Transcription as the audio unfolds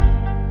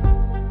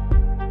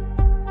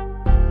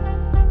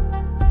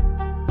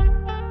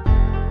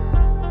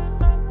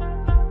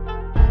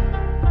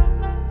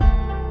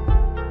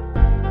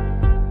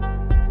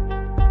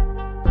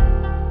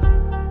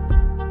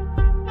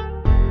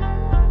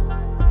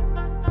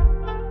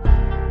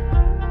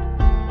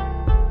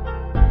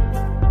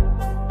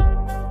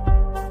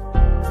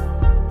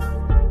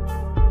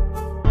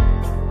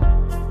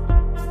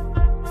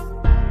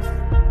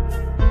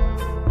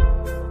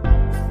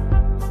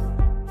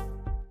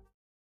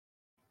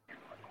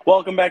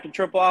Welcome back to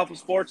Triple Alpha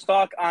Sports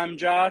Talk. I'm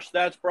Josh.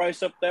 That's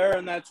Bryce up there,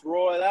 and that's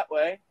Roy that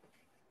way.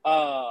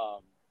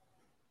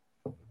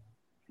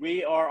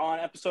 We are on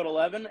episode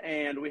 11,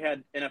 and we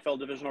had NFL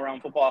Divisional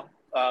Round football.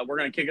 We're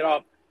going to kick it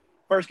off.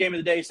 First game of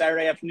the day,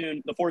 Saturday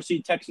afternoon. The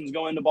 4-seed Texans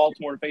go into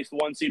Baltimore to face the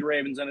 1-seed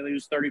Ravens, and they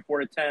lose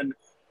 34-10.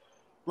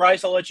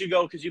 Bryce, I'll let you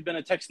go because you've been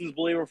a Texans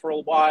believer for a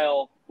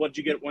while. What did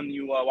you get when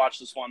you watched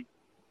this one?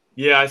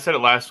 Yeah, I said it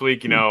last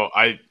week.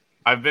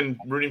 I've been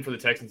rooting for the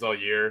Texans all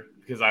year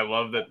because I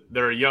love that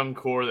they're a young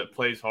core that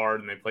plays hard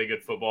and they play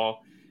good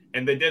football.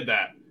 And they did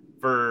that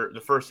for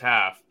the first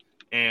half.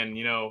 And,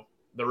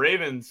 the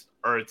Ravens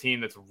are a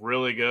team that's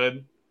really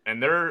good,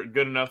 and they're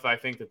good enough, I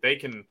think, that they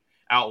can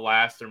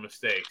outlast their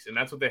mistakes. And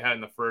that's what they had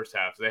in the first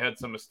half. So they had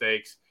some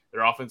mistakes.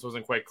 Their offense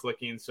wasn't quite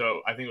clicking.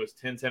 So I think it was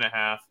 10-10 a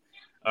half.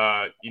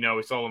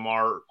 We saw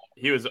Lamar.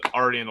 He was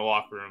already in the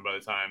locker room by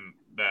the time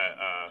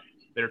that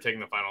they were taking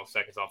the final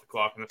seconds off the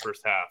clock in the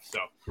first half. So,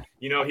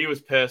 he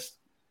was pissed.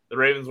 The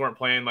Ravens weren't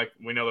playing like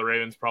we know the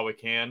Ravens probably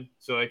can.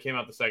 So they came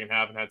out the second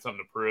half and had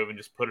something to prove and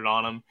just put it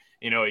on them.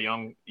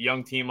 A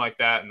young team like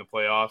that in the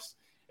playoffs,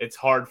 it's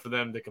hard for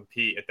them to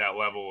compete at that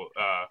level.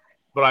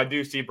 But I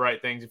do see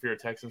bright things if you're a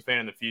Texans fan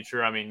in the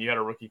future. I mean, you had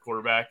a rookie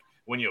quarterback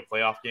win you a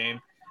playoff game.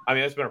 I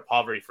mean, it's been a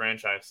poverty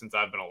franchise since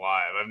I've been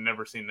alive. I've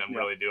never seen them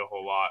really do a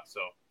whole lot.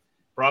 So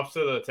props to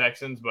the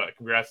Texans, but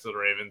congrats to the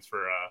Ravens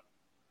for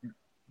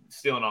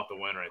stealing off the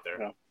win right there.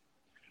 Yeah.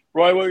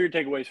 Roy, what were your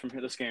takeaways from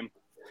this game?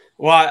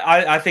 Well,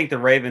 I think the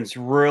Ravens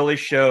really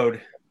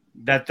showed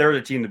that they're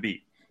the team to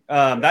beat.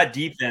 That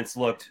defense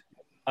looked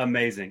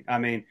amazing. I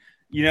mean,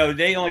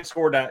 they only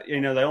scored that.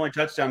 The only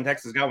touchdown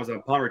Texans got was on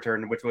a punt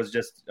return, which was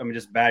just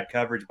bad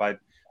coverage by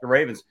the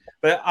Ravens.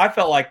 But I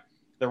felt like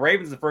the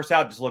Ravens the first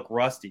half just looked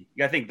rusty.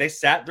 I think they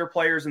sat their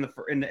players in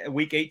the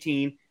week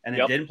 18 and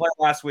they didn't play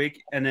last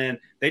week, and then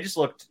they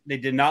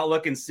did not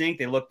look in sync.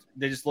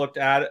 They just looked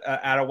out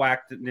of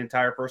whack the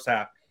entire first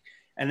half.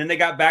 And then they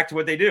got back to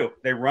what they do.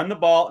 They run the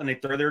ball and they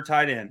throw their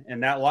tight end,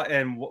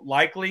 and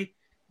likely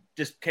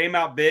just came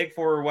out big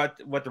for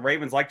what the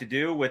Ravens like to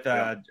do with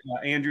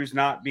Andrews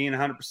not being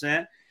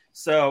 100%.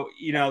 So,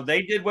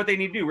 they did what they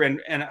need to do.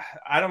 And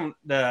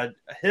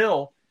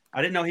Hill,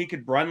 I didn't know he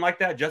could run like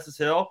that, Justice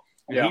Hill.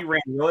 And he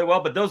ran really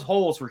well, but those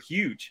holes were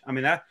huge. I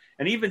mean,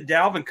 and even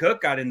Dalvin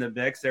Cook got in the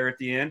mix there at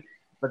the end.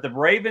 But the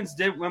Ravens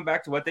went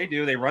back to what they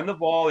do. They run the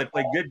ball, they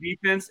play good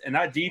defense, and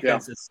that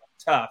defense is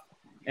tough.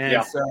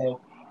 And so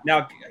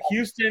now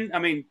Houston, I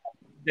mean,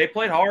 they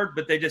played hard,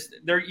 but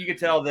you could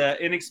tell the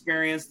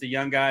inexperience, the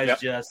young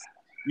guys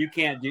you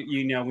can't do,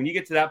 when you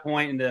get to that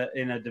point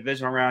in a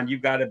divisional round, your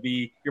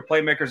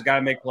playmakers got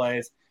to make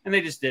plays, and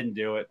they just didn't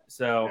do it.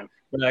 So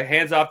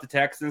hands off the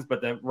Texans,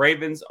 but the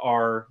Ravens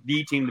are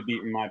the team to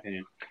beat, in my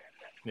opinion.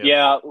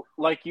 Yeah,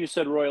 like you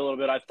said, Roy, a little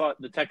bit, I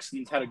thought the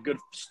Texans had a good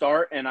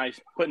start, and I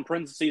put in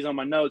parentheses on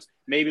my notes,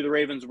 maybe the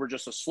Ravens were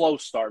just a slow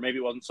start. Maybe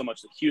it wasn't so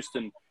much that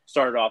Houston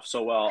started off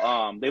so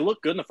well. They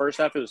looked good in the first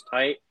half. It was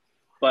tight,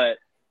 but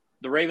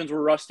the Ravens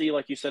were rusty.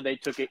 Like you said, they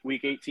took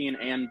week 18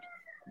 and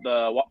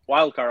the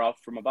wild card off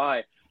from a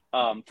bye.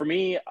 For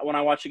me, when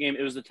I watched the game,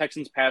 it was the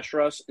Texans pass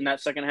rush in that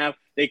second half.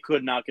 They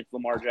could not get to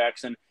Lamar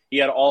Jackson. He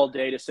had all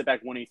day to sit back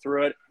when he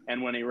threw it,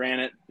 and when he ran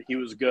it, he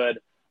was good.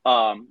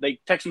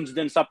 Texans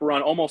didn't stop the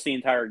run almost the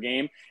entire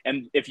game,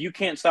 and if you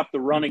can't stop the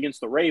run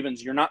against the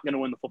Ravens, you're not going to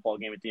win the football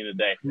game at the end of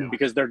the day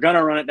because they're going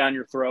to run it down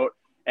your throat.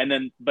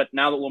 But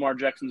now that Lamar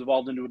Jackson's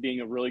evolved into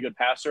being a really good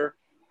passer,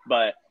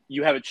 but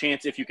you have a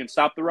chance if you can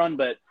stop the run,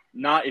 but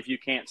not if you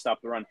can't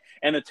stop the run.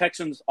 And the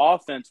Texans'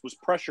 offense was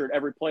pressured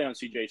every play on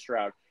C.J.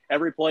 Stroud.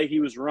 Every play he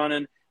was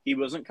running, he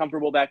wasn't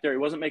comfortable back there. He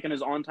wasn't making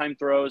his on-time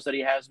throws that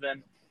he has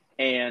been.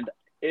 And,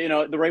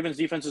 the Ravens'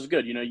 defense is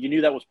good. You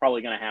knew that was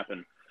probably going to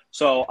happen.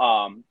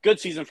 So,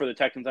 good season for the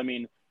Texans. I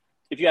mean,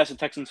 if you asked the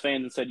Texans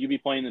fans and said you'd be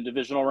playing the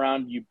divisional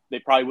round, they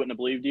probably wouldn't have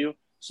believed you.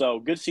 So,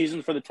 good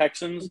season for the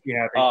Texans.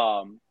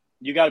 Yeah.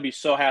 You got to be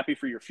so happy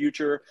for your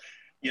future,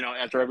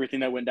 after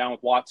everything that went down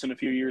with Watson a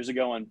few years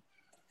ago and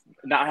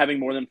not having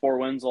more than 4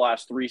 wins the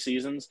last 3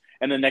 seasons.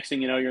 And the next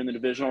thing you know, you're in the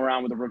divisional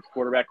round with a rookie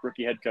quarterback,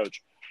 rookie head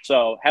coach.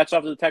 So, hats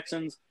off to the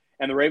Texans.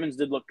 And the Ravens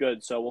did look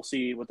good, so we'll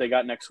see what they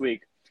got next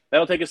week.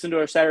 That'll take us into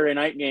our Saturday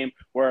night game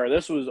where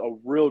this was a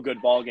real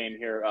good ball game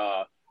here.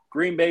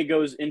 Green Bay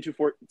goes into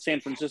San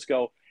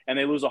Francisco, and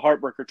they lose a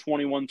heartbreaker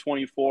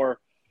 21-24.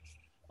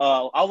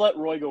 I'll let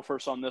Roy go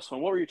first on this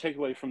one. What were your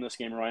takeaways from this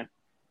game, Roy?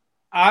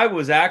 I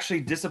was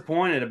actually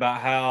disappointed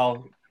about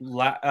how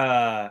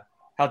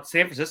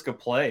San Francisco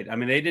played. I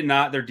mean, they did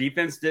not – their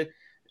defense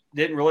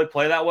didn't really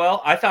play that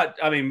well. I thought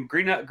 – I mean,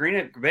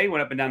 Green Bay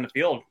went up and down the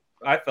field,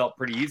 I felt,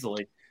 pretty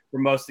easily for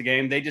most of the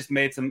game. They just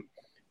made some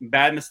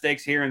bad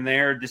mistakes here and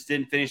there, just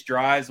didn't finish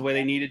drives the way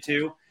they needed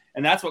to,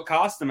 and that's what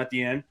cost them at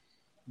the end.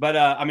 But,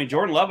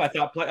 Jordan Love, I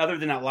thought, other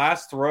than that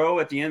last throw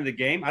at the end of the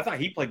game, I thought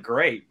he played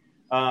great.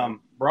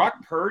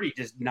 Brock Purdy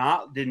did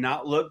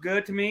not look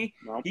good to me.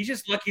 Nope. He's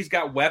just like he's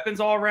got weapons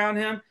all around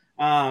him.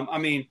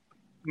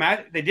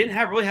 They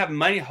didn't really have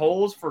many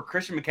holes for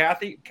Christian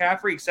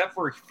McCaffrey except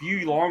for a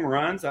few long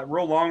runs, that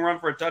real long run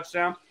for a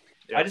touchdown.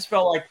 Yep. I just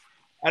felt like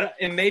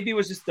and maybe it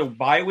was just the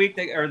bye week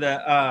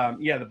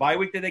the bye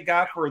week that they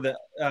got for the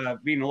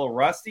being a little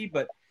rusty,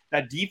 but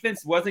that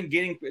defense wasn't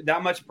getting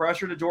that much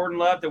pressure to Jordan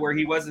Love to where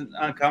he wasn't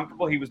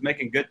uncomfortable. He was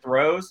making good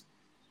throws,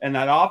 and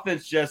that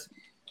offense just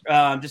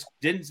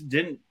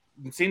didn't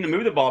seem to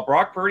move the ball.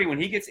 Brock Purdy, when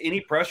he gets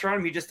any pressure on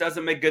him, he just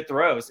doesn't make good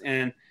throws.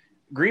 And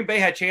Green Bay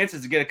had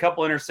chances to get a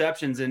couple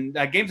interceptions, and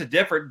that game's a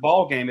different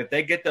ball game if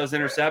they get those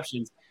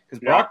interceptions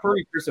because Brock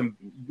Purdy threw some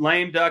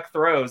lame duck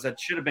throws that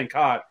should have been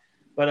caught.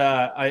 But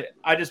I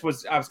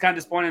was kind of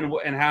disappointed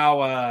in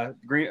how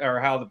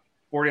how the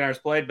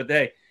 49ers played, but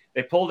they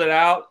pulled it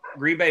out.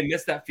 Green Bay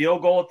missed that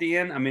field goal at the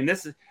end. I mean,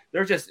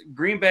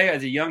 Green Bay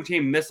as a young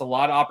team missed a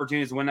lot of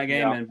opportunities to win that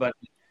game. Yeah.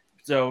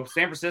 So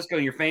San Francisco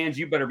and your fans,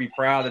 you better be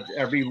proud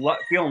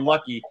feeling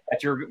lucky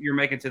that you're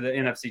making to the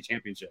NFC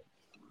Championship.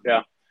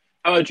 Yeah.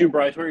 How about you,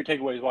 Bryce? What are your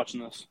takeaways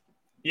watching this?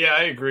 Yeah,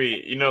 I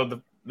agree. You know,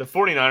 the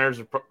 49ers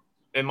are,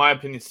 in my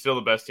opinion, still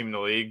the best team in the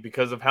league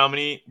because of how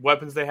many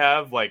weapons they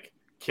have. Like,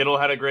 Kittle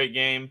had a great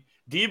game.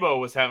 Debo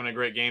was having a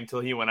great game till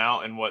he went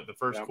out in the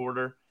first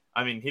quarter.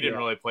 I mean, he didn't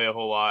really play a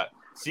whole lot.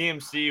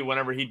 CMC,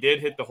 whenever he did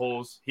hit the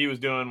holes, he was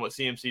doing what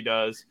CMC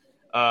does.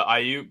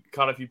 Ayuk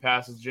caught a few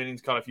passes.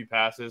 Jennings caught a few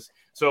passes.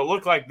 So it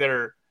looked like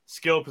their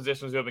skill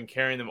positions who have been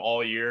carrying them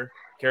all year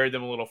carried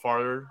them a little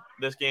farther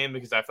this game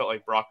because I felt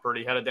like Brock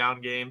Purdy had a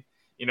down game.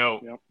 You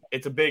know,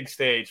 It's a big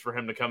stage for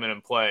him to come in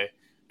and play.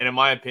 And in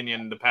my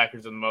opinion, the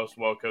Packers are the most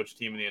well-coached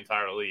team in the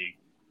entire league.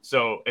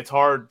 So it's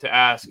hard to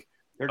ask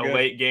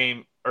late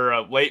game or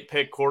a late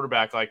pick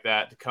quarterback like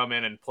that to come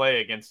in and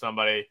play against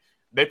somebody.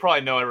 They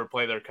probably know every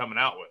play they're coming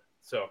out with.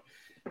 So,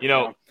 you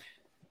know,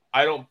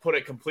 I don't put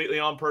it completely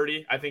on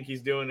Purdy. I think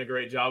he's doing a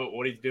great job at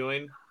what he's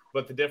doing.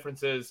 But the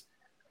difference is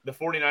the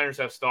 49ers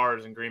have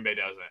stars and Green Bay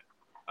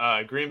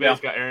doesn't. Green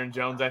Bay's got Aaron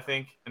Jones, I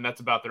think, and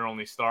that's about their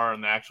only star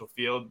on the actual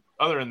field.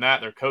 Other than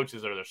that, their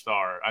coaches are their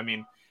star. I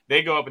mean,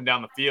 they go up and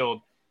down the field,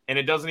 and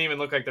it doesn't even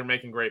look like they're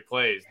making great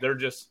plays. They're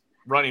just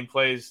running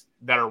plays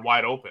that are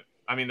wide open.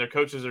 I mean, their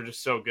coaches are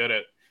just so good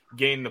at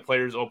getting the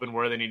players open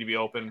where they need to be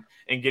open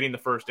and getting the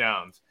first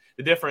downs.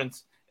 The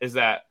difference is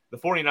that the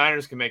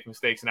 49ers can make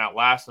mistakes and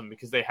outlast them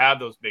because they have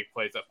those big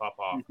plays that pop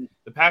off. Mm-hmm.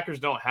 The Packers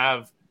don't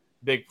have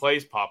big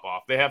plays pop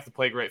off. They have to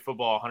play great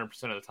football 100%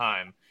 of the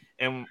time.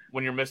 And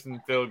when you're missing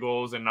field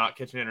goals and not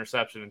catching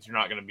interceptions, you're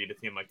not going to beat a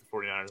team like the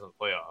 49ers in the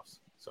playoffs.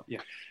 So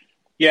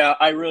Yeah,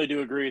 I really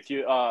do agree with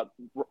you.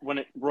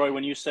 Roy,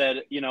 when you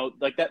said,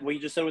 like that, what you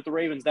just said with the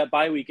Ravens, that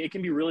bye week, it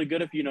can be really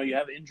good if, you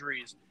have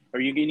injuries or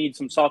you need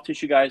some soft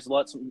tissue guys to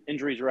let some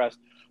injuries rest.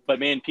 But,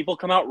 man, people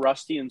come out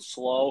rusty and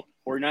slow.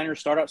 49ers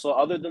start out slow.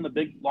 Other than the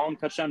big, long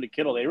touchdown to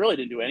Kittle, they really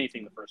didn't do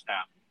anything the first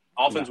half.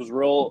 Offense was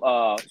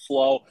real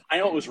slow. I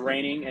know it was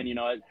raining,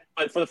 and,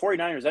 but for the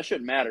 49ers, that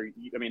shouldn't matter.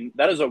 I mean,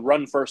 that is a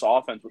run-first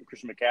offense with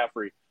Christian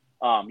McCaffrey.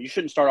 You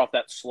shouldn't start off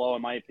that slow,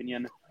 in my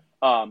opinion.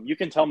 You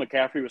can tell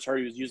McCaffrey was hurt.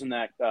 He was using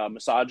that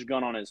massage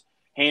gun on his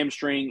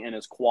hamstring and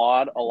his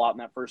quad a lot in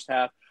that first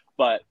half.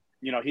 But,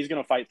 he's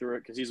going to fight through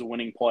it because he's a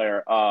winning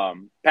player.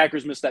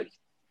 Packers missed that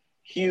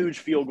huge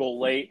field goal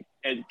late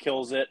and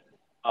kills it.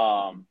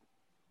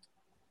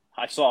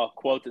 I saw a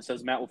quote that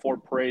says Matt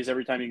LaFleur prays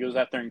every time he goes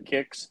out there and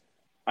kicks.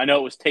 I know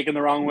it was taken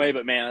the wrong way,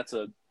 but, man,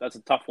 that's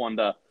a tough one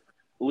to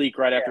leak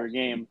right after a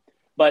game.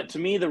 But to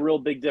me, the real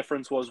big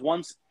difference was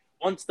once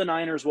the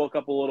Niners woke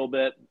up a little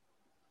bit,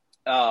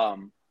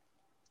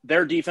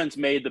 their defense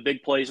made the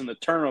big plays and the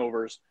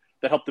turnovers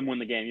that helped them win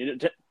the game.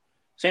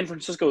 San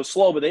Francisco was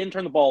slow, but they didn't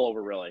turn the ball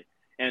over really.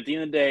 And at the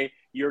end of the day,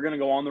 you're going to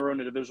go on the road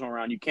in a divisional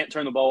round. You can't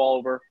turn the ball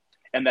over.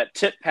 And that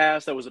tip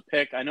pass that was a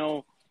pick, I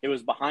know it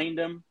was behind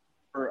him,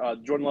 or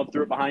Jordan Love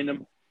threw it behind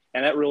him,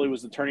 and that really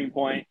was the turning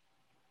point.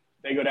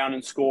 They go down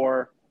and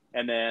score,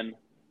 and then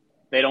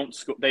they don't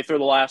they throw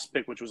the last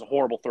pick, which was a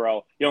horrible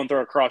throw. You don't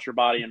throw across your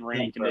body in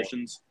rainy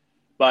conditions.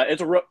 But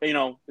it's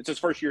it's his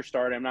first year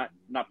start. I'm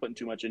not putting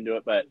too much into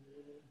it, but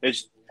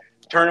it's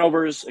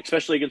turnovers,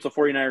 especially against the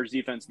 49ers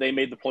defense. They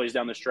made the plays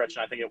down the stretch,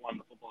 and I think it won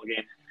the football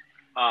game.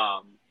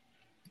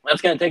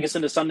 That's going to take us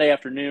into Sunday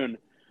afternoon,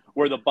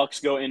 where the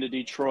Bucs go into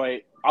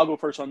Detroit. I'll go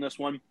first on this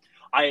one.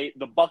 The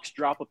Bucs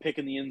drop a pick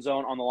in the end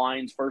zone on the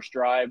Lions' first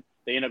drive.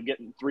 They end up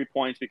getting 3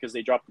 points because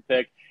they dropped the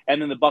pick.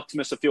 And then the Bucs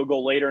miss a field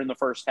goal later in the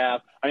first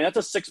half. I mean, that's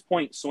a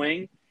 6-point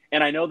swing.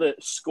 And I know the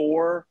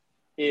score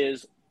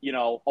is,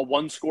 a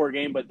one-score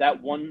game, but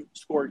that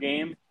one-score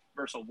game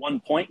versus a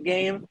one-point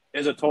game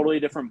is a totally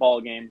different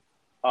ball game.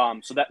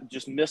 So that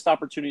just missed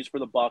opportunities for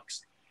the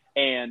Bucs.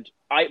 And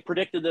I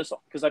predicted this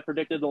because I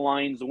predicted the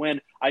Lions to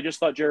win. I just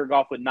thought Jared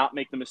Goff would not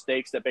make the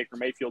mistakes that Baker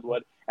Mayfield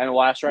would. And the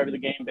last drive of the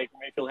game, Baker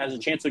Mayfield has a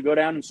chance to go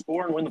down and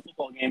score and win the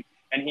football game.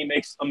 And he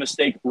makes a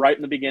mistake right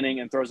in the beginning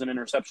and throws an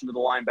interception to the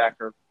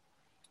linebacker.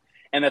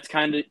 And that's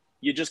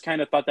you just kind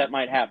of thought that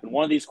might happen.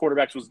 One of these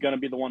quarterbacks was going to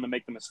be the one to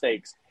make the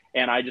mistakes.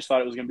 And I just thought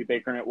it was going to be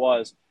Baker, and it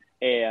was.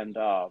 And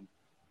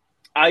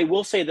I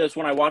will say this,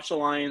 when I watch the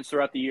Lions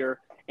throughout the year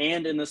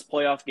and in this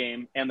playoff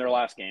game and their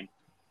last game,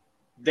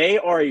 they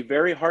are a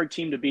very hard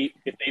team to beat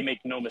if they make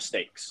no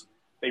mistakes.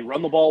 They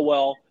run the ball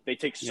well. They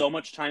take so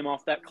much time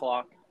off that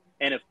clock.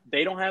 And if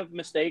they don't have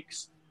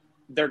mistakes,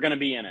 they're going to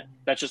be in it.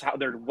 That's just how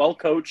they're well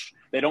coached.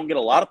 They don't get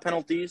a lot of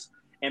penalties,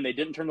 and they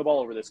didn't turn the ball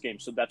over this game.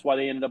 So that's why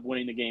they ended up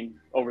winning the game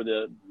over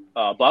the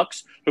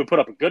Bucks, who put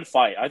up a good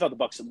fight. I thought the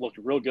Bucks looked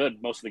real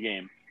good most of the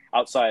game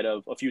outside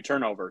of a few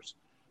turnovers.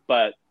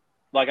 But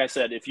like I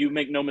said, if you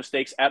make no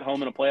mistakes at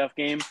home in a playoff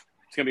game,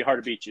 it's going to be hard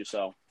to beat you.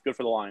 So good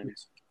for the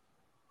Lions.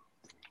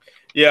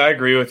 Yeah, I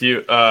agree with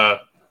you.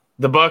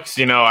 The Bucks,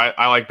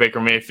 I like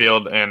Baker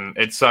Mayfield, and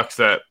it sucks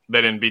that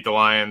they didn't beat the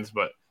Lions,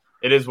 but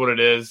it is what it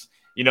is.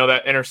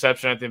 That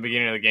interception at the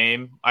beginning of the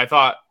game, I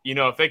thought,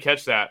 if they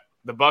catch that,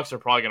 the Bucks are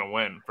probably going to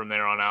win from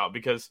there on out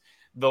because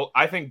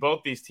I think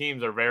both these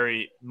teams are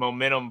very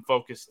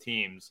momentum-focused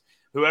teams.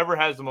 Whoever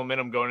has the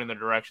momentum going in their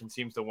direction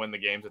seems to win the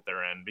games that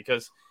they're in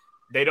because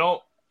they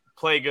don't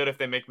play good if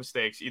they make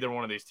mistakes, either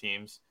one of these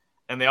teams.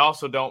 And they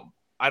also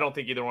I don't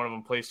think either one of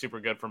them plays super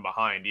good from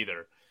behind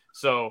either.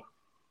 So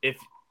if,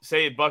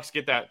 say, Bucks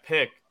get that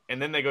pick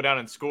and then they go down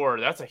and score,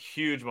 that's a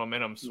huge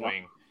momentum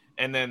swing. Yeah.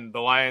 And then the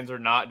Lions are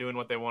not doing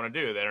what they want to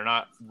do. They're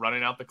not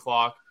running out the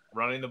clock,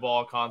 running the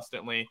ball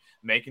constantly,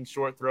 making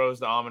short throws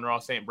to Amon-Ra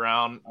St.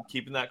 Brown,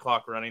 keeping that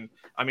clock running.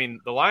 I mean,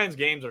 the Lions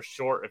games are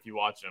short if you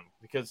watch them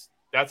because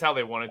that's how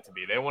they want it to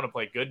be. They want to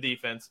play good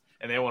defense,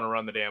 and they want to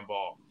run the damn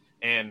ball.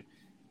 And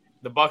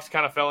the Bucks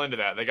kind of fell into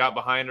that. They got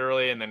behind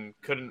early and then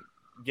couldn't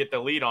get the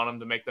lead on them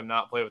to make them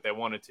not play what they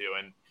wanted to.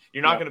 And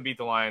you're not going to beat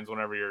the Lions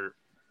whenever you're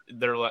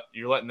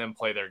letting them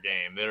play their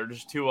game. They're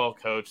just too well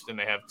coached, and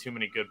they have too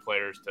many good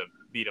players to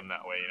beat them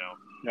that way,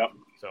 Yep.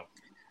 So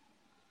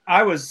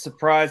I was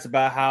surprised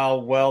about how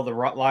well the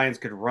Lions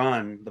could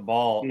run the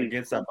ball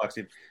against that Bucks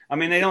team. I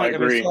mean, they still had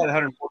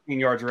 114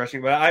 yards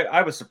rushing, but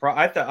I was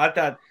surprised. I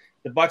thought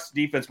the Bucks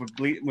defense would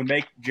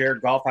make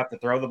Jared Goff have to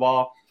throw the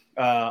ball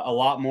a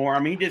lot more. I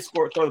mean, he did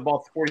throw the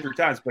ball 43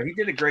 times, but he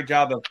did a great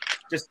job of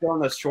just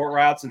throwing those short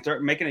routes and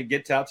making it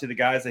get out to the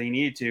guys that he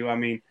needed to. I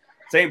mean,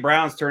 St.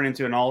 Brown's turned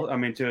into an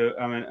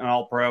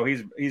all-pro.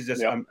 He's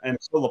just and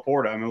so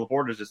Laporta. I mean,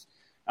 Laporta's just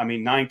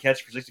 9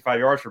 catches for 65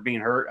 yards for being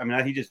hurt. I mean,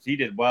 he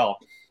did well.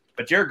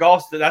 But Jared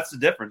Goff, that's the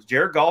difference.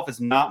 Jared Goff is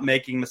not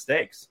making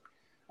mistakes.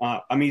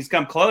 He's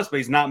come close, but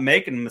he's not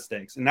making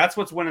mistakes. And that's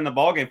what's winning the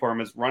ball game for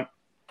him is running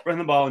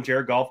the ball and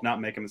Jared Goff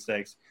not making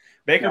mistakes.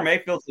 Baker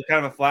Mayfield's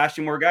kind of a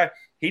flashy more guy.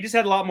 He just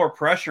had a lot more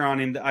pressure on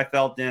him, I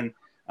felt, than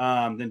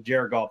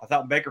Jared Goff. I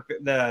thought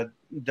the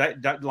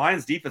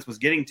Lions defense was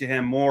getting to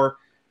him more,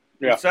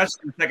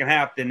 especially in the second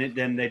half,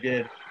 than they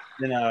did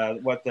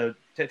what the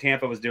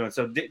Tampa was doing.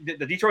 So the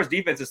Detroit's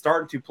defense is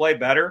starting to play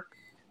better.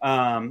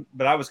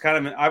 But I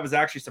was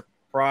actually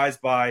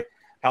surprised by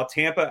how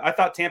I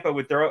thought Tampa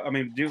would do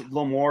a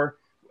little more.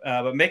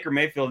 But Baker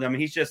Mayfield,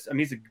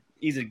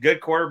 he's a good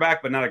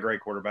quarterback, but not a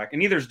great quarterback. And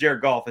neither is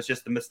Jared Goff. It's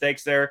just the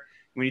mistakes there.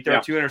 When you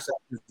throw 2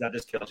 interceptions, that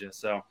just kills you.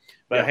 So,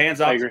 but hands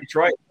off to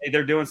Detroit,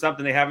 they're doing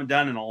something they haven't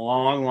done in a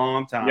long,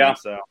 long time. Yeah.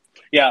 So,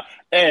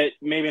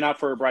 maybe not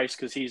for Bryce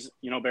because he's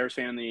Bears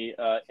fan in the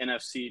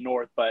NFC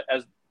North, but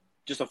as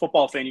just a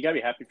football fan, you got to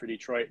be happy for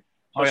Detroit.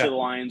 Especially the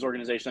Lions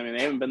organization. I mean,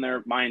 they haven't been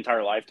there my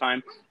entire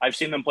lifetime. I've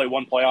seen them play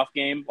one playoff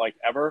game,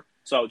 ever.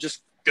 So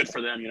just good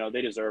for them.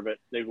 They deserve it.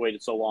 They've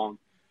waited so long.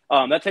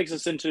 That takes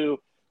us into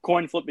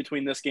coin flip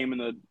between this game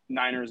and the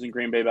Niners and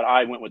Green Bay, but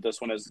I went with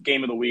this one as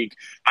game of the week.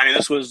 I mean,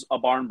 this was a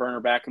barn burner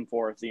back and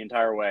forth the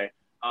entire way.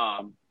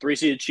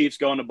 3-seeded Chiefs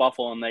going to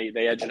Buffalo, and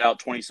they edged it out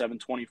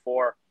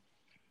 27-24.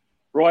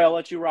 Roy, I'll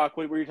let you rock.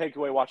 What were your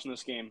takeaway watching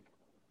this game?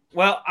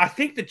 Well, I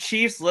think the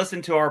Chiefs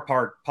listened to our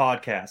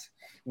podcast.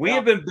 We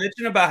have been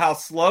bitching about how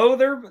slow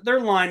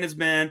their line has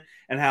been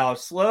and how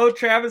slow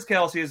Travis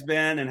Kelce has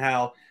been and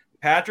how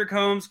Patrick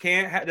Holmes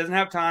doesn't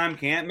have time,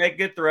 can't make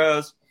good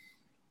throws.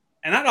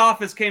 And that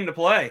offense came to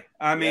play.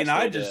 I mean,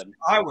 yes,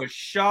 I was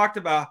shocked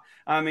about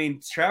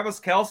Travis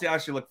Kelce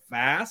actually looked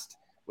fast,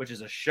 which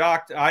is a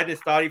shock. I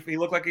just thought he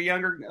looked like a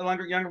younger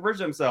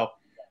version of himself.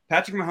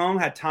 Patrick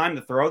Mahomes had time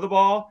to throw the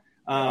ball.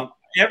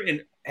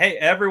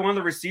 Every one of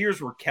the receivers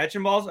were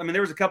catching balls. I mean,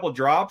 there was a couple of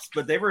drops,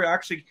 but they were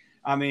actually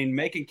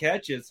making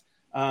catches.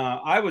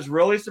 I was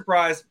really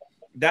surprised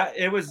that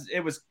it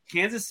was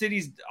Kansas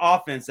City's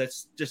offense that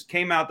just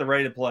came out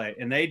ready to play,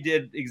 and they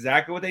did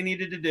exactly what they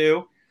needed to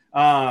do.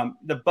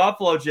 The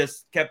Buffalo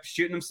just kept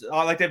shooting them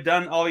like they've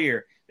done all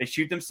year. They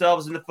shoot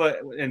themselves in the foot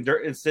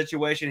in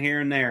situation here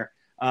and there.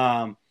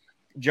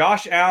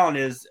 Josh Allen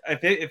is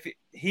if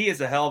he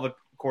is a hell of a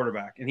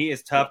quarterback, and he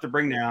is tough to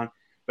bring down.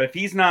 But if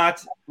he's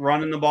not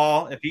running the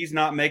ball, if he's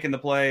not making the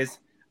plays,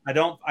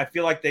 I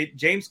feel like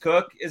James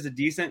Cook is a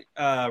decent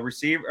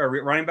receiver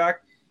or running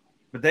back,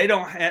 but they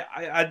don't.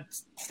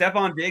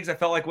 Stephon Diggs, I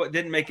felt like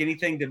didn't make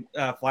anything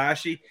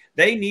flashy.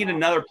 They need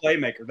another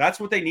playmaker. That's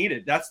what they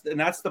needed. That's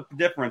the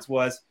difference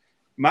was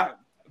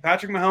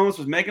Patrick Mahomes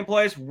was making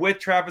plays with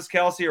Travis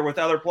Kelce or with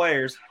other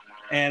players,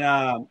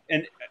 and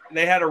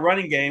they had a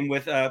running game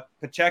with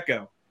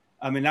Pacheco.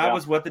 I mean, that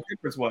was what the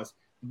difference was.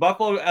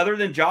 Buffalo, other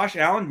than Josh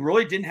Allen,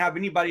 really didn't have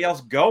anybody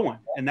else going,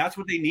 and that's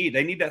what they need.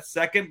 They need that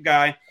second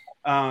guy.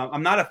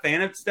 I'm not a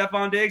fan of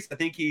Stephon Diggs. I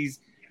think he's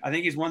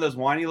one of those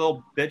whiny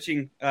little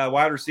bitching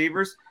wide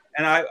receivers,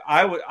 and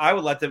I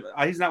would let them.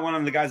 He's not one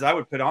of the guys I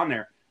would put on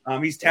there.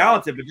 He's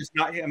talented, but just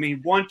not. I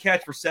mean, 1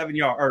 catch for 7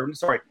 yards. Or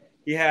sorry,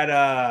 he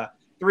had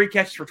 3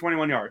 catches for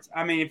 21 yards.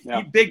 I mean,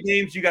 big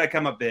games, you got to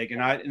come up big,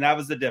 and that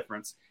was the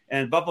difference.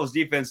 And Buffalo's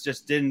defense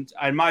just didn't,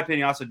 in my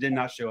opinion, also did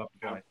not show up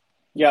to play.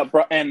 Yeah,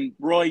 and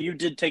Roy, you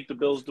did take the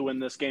Bills to win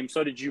this game.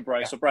 So did you,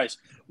 Bryce. Yeah. So, Bryce,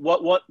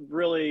 what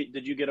really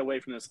did you get away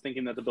from this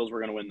thinking that the Bills were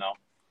going to win, though?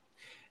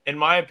 In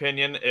my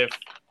opinion, if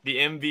the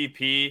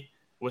MVP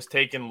was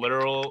taken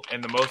literal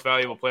and the most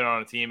valuable player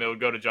on a team, it would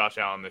go to Josh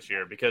Allen this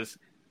year because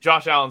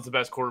Josh Allen's the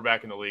best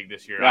quarterback in the league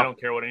this year. Yeah. I don't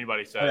care what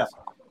anybody says.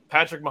 Yeah.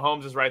 Patrick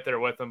Mahomes is right there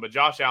with him, but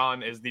Josh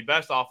Allen is the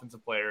best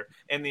offensive player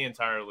in the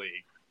entire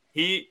league.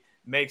 He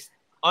makes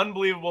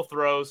unbelievable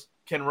throws,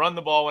 can run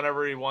the ball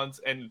whenever he wants.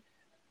 And,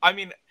 I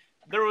mean,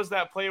 there was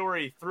that play where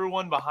he threw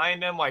one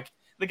behind him. Like,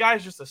 the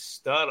guy's just a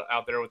stud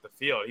out there with the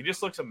field. He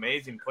just looks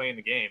amazing playing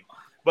the game.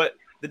 But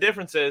the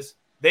difference is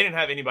they didn't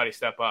have anybody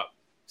step up.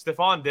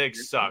 Stephon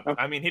Diggs sucked.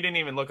 I mean, he didn't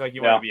even look like he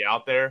wanted to be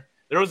out there.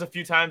 There was a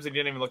few times he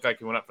didn't even look like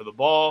he went up for the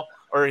ball,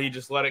 or he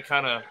just let it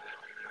kind of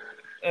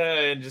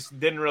and just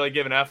didn't really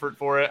give an effort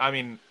for it. I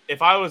mean,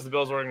 if I was the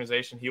Bills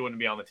organization, he wouldn't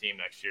be on the team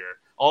next year.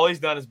 All he's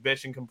done is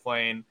bitch and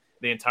complain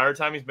the entire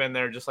time he's been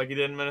there, just like he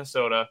did in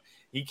Minnesota.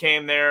 He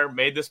came there,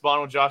 made this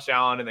bond with Josh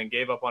Allen, and then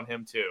gave up on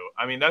him too.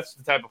 I mean, that's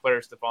the type of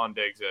player Stephon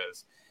Diggs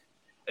is.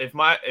 If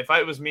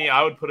it was me,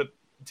 I would put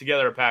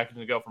together a package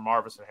and go for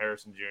Marvis and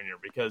Harrison Jr.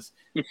 because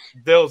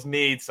Bills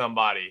need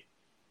somebody.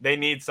 They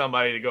need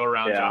somebody to go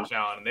around Josh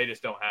Allen, and they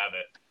just don't have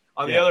it.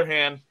 On the other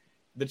hand,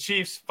 the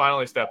Chiefs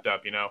finally stepped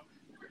up,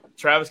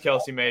 Travis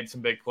Kelce made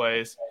some big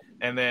plays,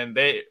 and then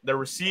the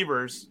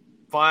receivers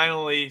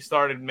finally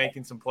started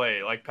making some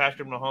play. Like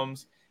Patrick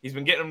Mahomes, he's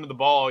been getting them to the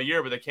ball all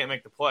year, but they can't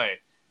make the play.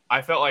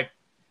 I felt like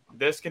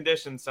this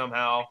condition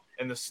somehow,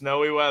 in the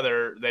snowy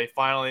weather, they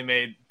finally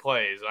made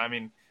plays. I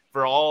mean,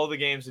 for all the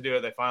games to do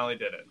it, they finally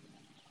did it.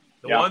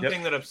 The one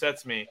thing that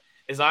upsets me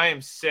is I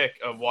am sick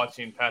of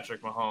watching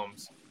Patrick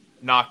Mahomes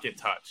not get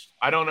touched.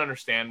 I don't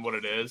understand what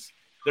it is.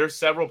 There's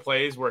several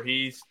plays where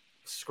he's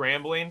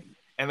scrambling,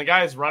 and the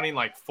guy is running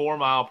like 4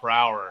 miles per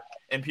hour,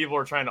 and people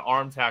are trying to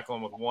arm tackle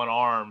him with one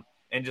arm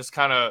and just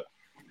kind of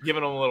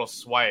giving him a little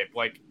swipe.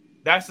 Like,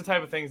 that's the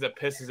type of things that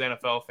pisses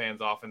NFL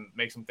fans off and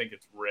makes them think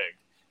it's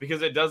rigged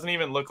because it doesn't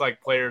even look like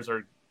players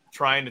are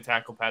trying to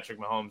tackle Patrick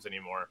Mahomes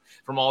anymore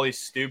from all these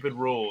stupid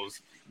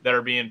rules that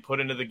are being put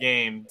into the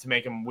game to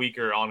make him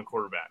weaker on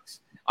quarterbacks.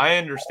 I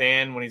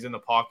understand when he's in the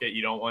pocket,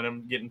 you don't want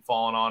him getting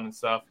fallen on and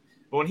stuff.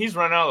 But when he's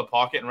running out of the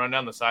pocket and run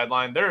down the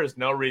sideline, there is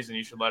no reason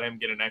you should let him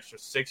get an extra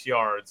 6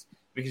 yards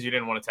because you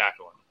didn't want to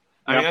tackle him.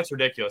 I mean, that's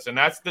ridiculous. And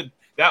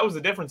that was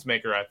the difference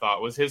maker, I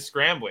thought, was his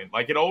scrambling,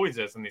 like it always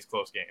is in these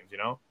close games,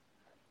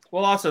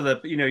 Well, also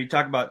you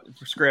talk about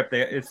script.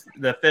 It's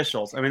the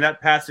officials. I mean,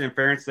 that pass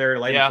interference there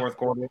late in the fourth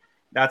quarter.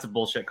 That's a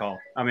bullshit call.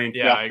 I mean,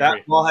 I that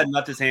agree. ball hadn't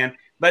left his hand.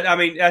 But I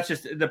mean, that's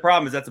just the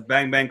problem is that's a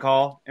bang bang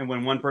call, and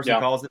when one person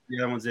calls it,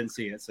 the other ones didn't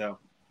see it. So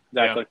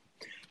exactly.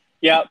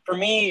 Yeah, for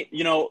me,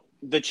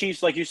 the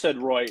Chiefs, like you said,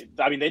 Roy.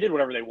 I mean, they did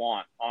whatever they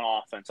want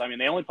on offense. I mean,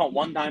 they only punt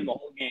one time the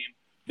whole game.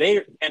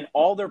 And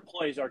all their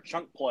plays are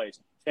chunk plays,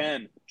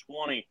 10,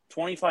 20,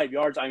 25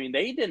 yards. I mean,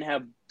 they didn't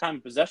have time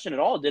of possession at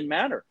all. It didn't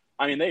matter.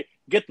 I mean, they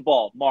get the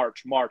ball,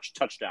 march,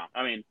 touchdown.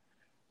 I mean,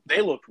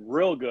 they looked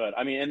real good.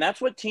 I mean, and that's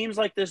what teams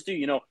like this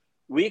do.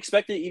 We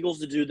expect the Eagles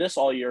to do this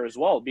all year as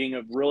well, being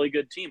a really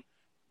good team.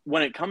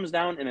 When it comes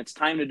down and it's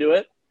time to do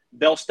it,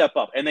 they'll step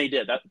up, and they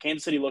did. That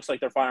Kansas City looks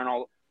like they're firing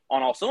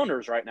on all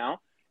cylinders right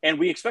now, and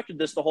we expected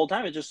this the whole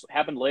time. It just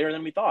happened later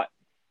than we thought.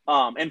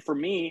 And for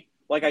me,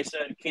 like I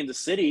said, Kansas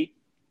City,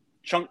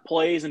 chunk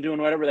plays and doing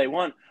whatever they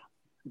want.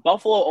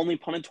 Buffalo only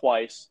punted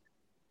twice,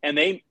 and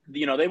they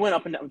went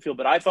up and down the field,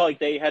 but I felt like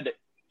they had to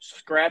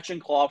scratch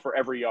and claw for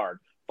every yard.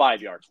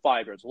 5 yards.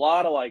 A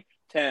lot of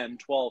 10,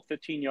 12,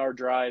 15-yard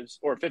drives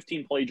or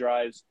 15-play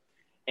drives.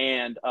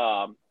 And,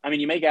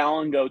 you make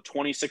Allen go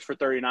 26 for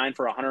 39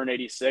 for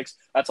 186.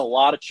 That's a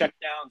lot of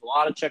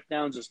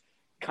checkdowns, just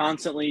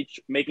constantly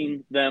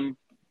making them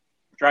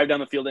drive down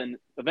the field. And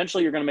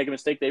eventually you're going to make a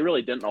mistake. They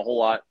really didn't a whole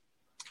lot.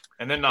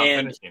 And then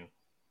finishing.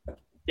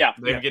 Yeah.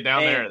 They get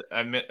down there.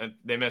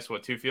 They missed,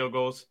 2 field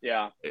goals?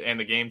 Yeah. And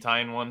the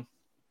game-tying one.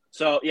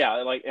 So,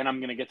 and I'm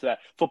going to get to that.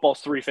 Football's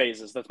 3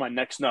 phases. That's my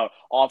next note.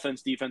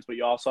 Offense, defense, but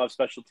you also have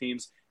special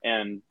teams.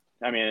 And,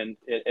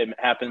 it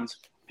happens.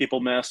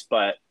 People miss,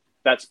 but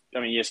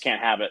you just can't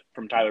have it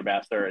from Tyler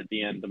Bass there at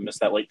the end to miss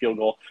that late field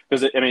goal.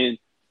 Because,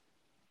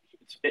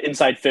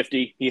 inside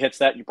 50, he hits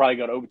that, you probably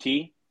go to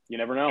OT. You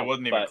never know. It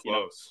wasn't even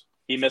close.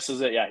 He misses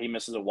it. Yeah, he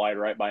misses it wide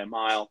right by a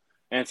mile.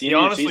 And he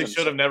honestly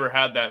should have never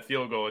had that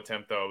field goal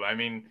attempt, though. I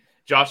mean,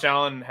 Josh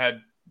Allen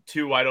had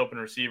 2 wide open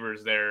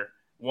receivers there.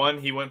 One,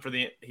 he went for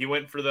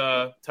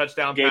the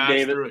touchdown pass.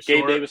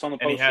 Gabe Davis on the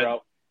post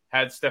route.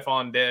 Had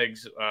Stephon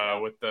Diggs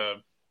with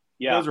the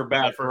those were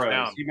bad first throws.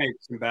 Down. He made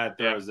some bad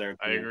throws there.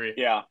 I agree.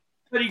 Yeah,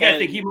 but you got to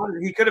think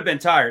he could have been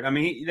tired.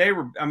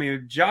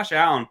 Josh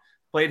Allen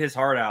played his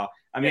heart out.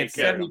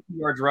 72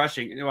 yards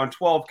rushing on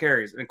 12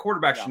 carries, and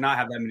quarterbacks should not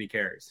have that many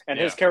carries. And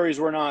his carries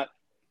were not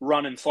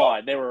run and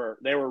slide. They were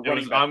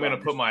running. I'm going to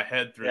put my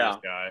head through this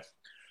guy.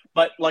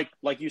 But like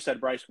you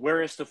said, Bryce,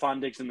 where is Stephon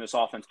Diggs in this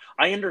offense?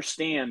 I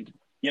understand,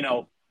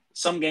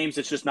 some games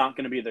it's just not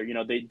going to be there.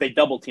 They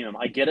double team him.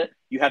 I get it.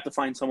 You have to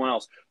find someone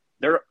else.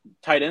 Their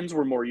tight ends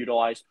were more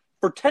utilized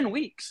for 10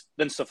 weeks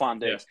than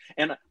Stephon Diggs.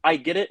 Yeah. And I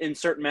get it in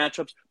certain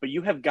matchups, but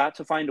you have got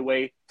to find a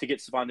way to get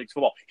Stephon Diggs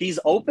football. He's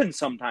open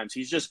sometimes.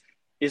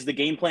 Is the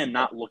game plan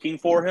not looking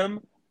for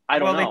him? I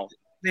don't know.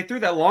 They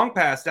threw that long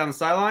pass down the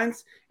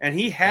sidelines, and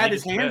he had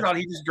his hands on.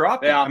 He just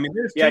dropped it. I mean,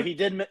 there's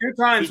two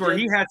times where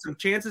he had some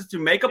chances to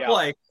make a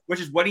play, which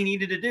is what he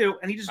needed to do,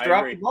 and he just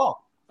dropped the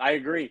ball. I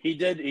agree. He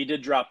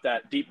did drop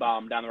that deep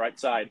bomb down the right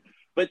side.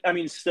 But I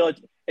mean, still,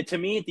 to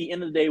me, at the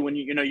end of the day, when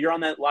you're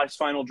on that last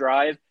final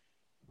drive,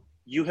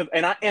 you have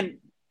and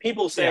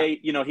people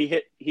say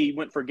he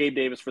went for Gabe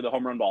Davis for the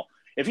home run ball.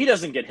 If he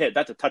doesn't get hit,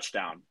 that's a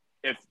touchdown.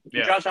 If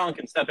Josh Allen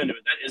can step into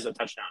it, that is a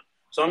touchdown.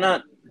 So I'm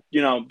not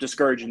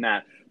discouraging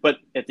that. But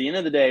at the end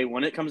of the day,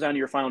 when it comes down to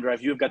your final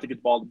drive, you have got to get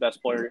the ball to the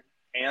best player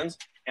hands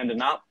and to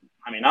not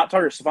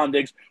target Stephon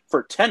Diggs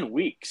for 10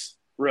 weeks,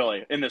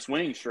 really, in this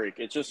winning streak.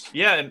 It's just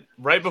and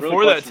right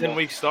before that 10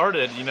 weeks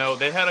started,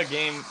 they had a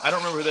game. I don't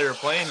remember who they were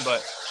playing,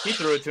 but he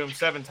threw it to him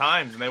 7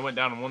 times, and they went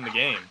down and won the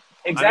game.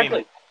 Exactly. I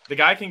mean, the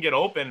guy can get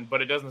open,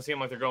 but it doesn't seem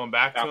like they're going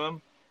back to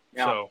him.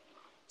 Yeah.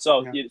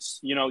 It's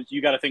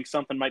you got to think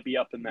something might be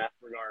up in that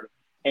regard.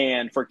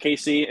 And for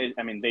KC,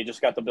 I mean, they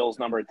just got the Bills'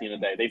 number at the end of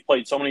the day. They've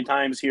played so many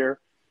times here.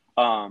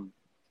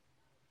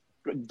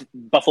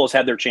 Buffalo's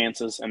had their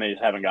chances, and they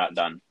just haven't gotten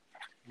done.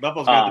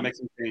 Buffalo's got to make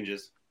some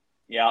changes.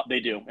 Yeah,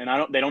 they do. And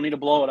they don't need to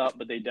blow it up,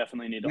 but they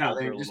definitely need to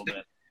alter a little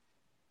bit.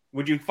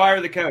 Would you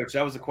fire the coach?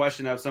 That was a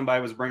question that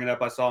somebody was bringing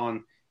up. I saw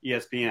on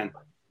ESPN.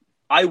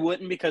 I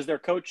wouldn't, because their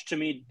coach, to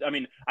me, I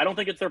mean, I don't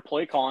think it's their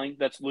play calling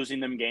that's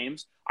losing them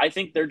games. I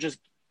think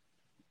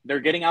they're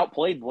getting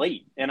outplayed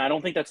late, and I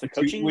don't think that's the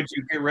coaching. Would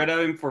you get rid of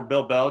him for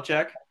Bill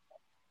Belichick?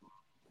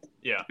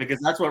 Yeah, because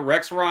that's what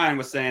Rex Ryan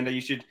was saying, that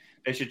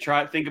they should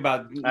try to think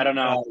about. I don't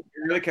know.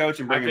 You're the coach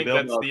and bring in Bill.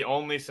 That's the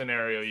only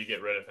scenario you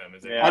get rid of him.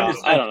 I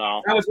don't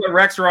know. That was what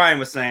Rex Ryan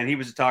was saying. He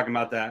was just talking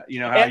about that.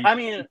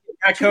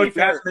 That coach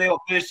hasn't been able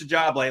to finish the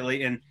job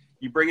lately, and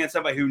you bring in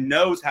somebody who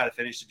knows how to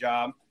finish the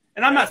job.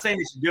 And I'm not saying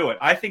they should do it.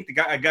 I think the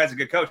guy's a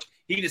good coach.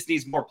 He just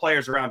needs more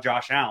players around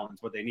Josh Allen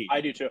is what they need.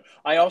 I do too.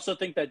 I also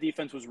think that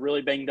defense was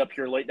really banged up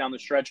here late down the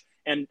stretch,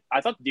 and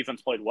I thought the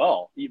defense played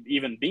well,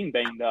 even being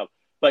banged up.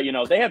 But,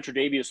 they have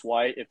Tre'Davious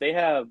White. If they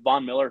have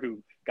Von Miller,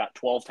 who got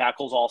 12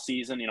 tackles all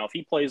season, if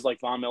he plays like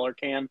Von Miller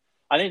can,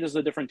 I think this is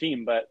a different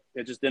team. But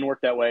it just didn't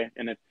work that way.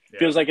 And it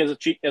feels like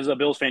as a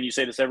Bills fan, you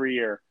say this every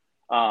year.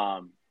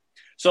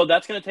 So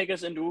that's going to take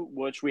us into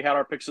which we had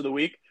our picks of the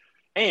week.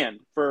 And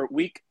for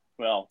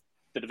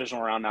the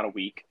divisional round, not a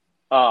week.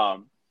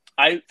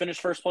 I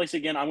finished first place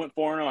again. I went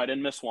 4-0. I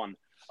didn't miss one.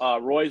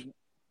 Roy's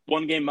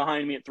one game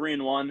behind me at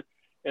 3-1,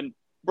 and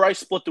Bryce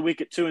split the week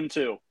at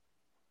 2-2.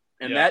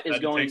 And that is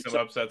going to take some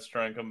upsets to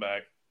try and come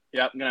back.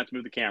 Yeah, I'm gonna have to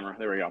move the camera.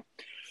 There we go.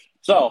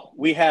 So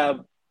we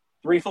have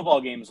 3 football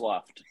games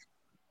left,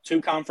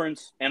 2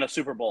 conference and a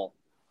Super Bowl,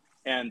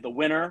 and the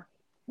winner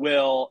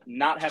will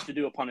not have to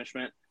do a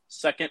punishment.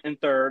 Second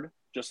and third,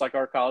 just like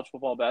our college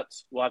football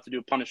bets, will have to do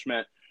a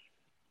punishment.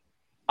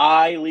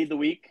 I lead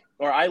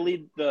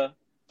the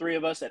 3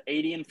 of us at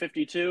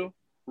 80-52.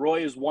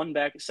 Roy is 1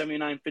 back at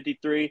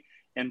 79-53,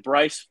 and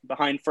Bryce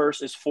behind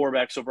first is 4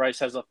 back. So Bryce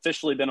has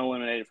officially been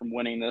eliminated from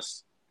winning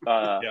this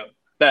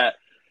bet.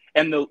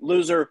 And the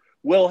loser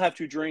will have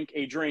to drink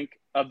a drink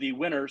of the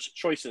winner's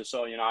choices.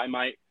 So, I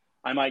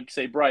might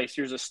say, Bryce,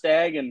 here's a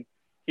Stag and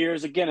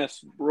here's a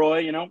Guinness.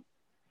 Roy,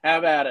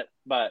 have at it.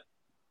 But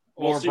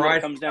we'll see what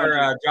it comes down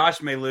to.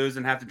 Josh may lose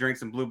and have to drink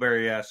some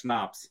blueberry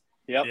schnapps.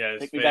 Yep,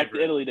 take me back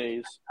to Italy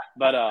days.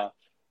 But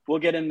we'll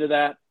get into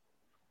that.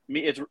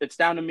 It's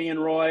down to me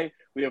and Roy.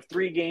 We have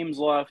 3 games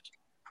left,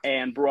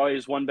 and Roy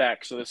is 1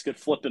 back, so this could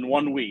flip in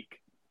 1 week.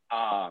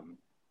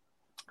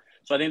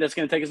 So I think that's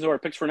going to take us into our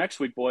picks for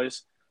next week,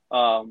 boys.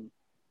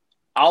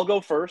 I'll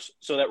go first,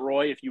 so that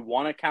Roy, if you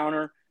want to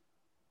counter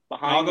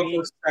behind me. I'll go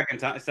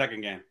first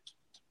second game.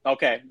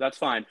 Okay, that's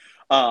fine.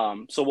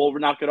 So we'll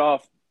knock it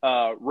off.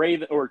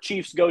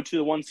 Chiefs go to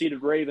the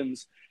 1-seeded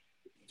Ravens.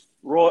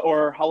 Roy,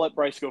 or I'll let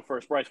Bryce go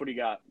first. Bryce, what do you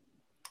got?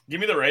 Give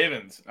me the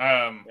Ravens.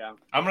 I'm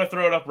going to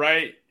throw it up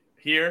right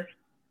here.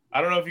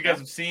 I don't know if you guys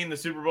have seen the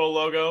Super Bowl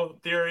logo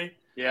theory.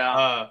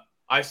 Yeah.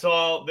 I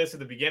saw this at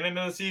the beginning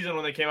of the season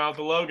when they came out with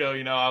the logo.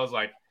 I was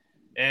like,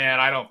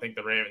 and I don't think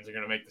the Ravens are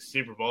going to make the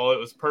Super Bowl. It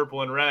was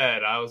purple and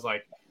red. I was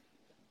like,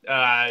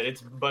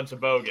 it's a bunch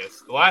of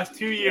bogus. The last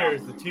 2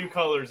 years, the 2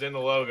 colors in the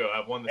logo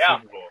have won the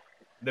Super Bowl.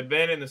 They've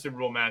been in the Super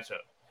Bowl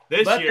matchup.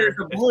 This year, there's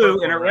a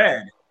blue and a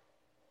red.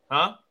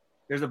 Huh?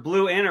 There's a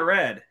blue and a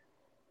red.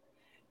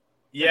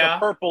 Yeah. It's a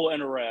purple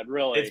and a red,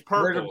 really. It's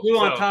purple. There's a blue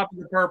on top of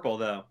the purple,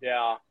 though.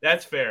 Yeah.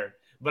 That's fair.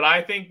 But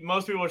I think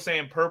most people are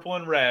saying purple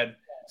and red.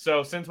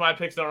 So since my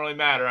picks don't really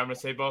matter, I'm going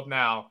to say both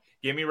now.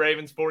 Give me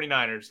Ravens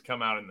 49ers to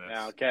come out in this.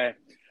 Yeah, okay.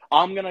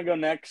 I'm going to go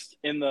next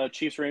in the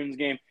Chiefs-Ravens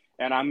game,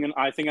 and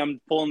I think I'm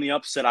pulling the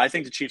upset. I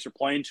think the Chiefs are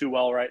playing too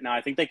well right now.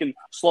 I think they can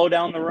slow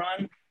down the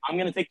run. I'm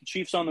going to take the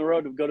Chiefs on the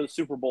road to go to the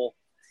Super Bowl.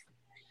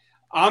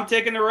 I'm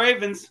taking the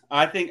Ravens.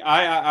 I think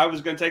I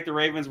was going to take the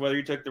Ravens, whether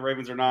you took the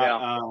Ravens or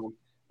not. Yeah.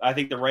 I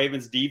think the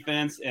Ravens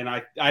defense, and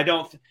I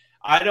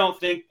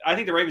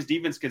think the Ravens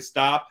defense could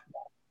stop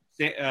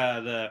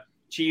the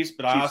Chiefs,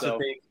 but I also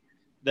think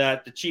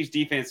that the Chiefs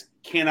defense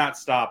cannot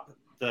stop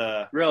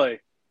the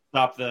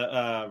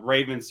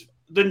Ravens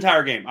the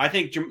entire game. I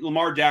think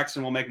Lamar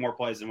Jackson will make more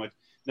plays than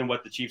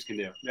what the Chiefs can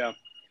do. Yeah.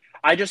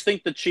 I just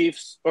think the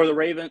Chiefs or the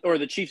Ravens or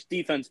the Chiefs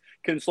defense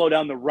can slow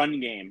down the run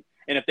game.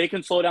 And if they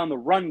can slow down the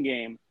run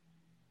game,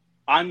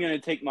 I'm going to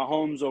take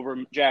Mahomes over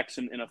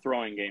Jackson in a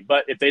throwing game.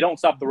 But if they don't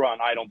stop the run,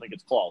 I don't think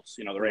it's close.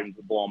 The Ravens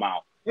will blow them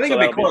out. I think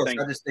it'll be close.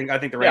 I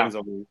think the Ravens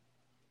will win.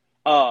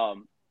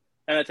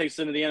 And that takes us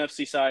into the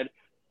NFC side.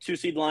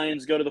 2-seed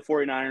Lions go to the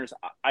 49ers.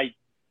 I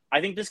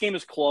think this game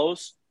is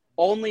close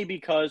only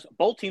because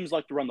both teams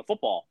like to run the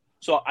football.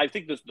 So I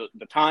think this is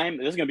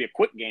going to be a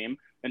quick game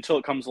until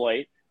it comes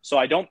late. So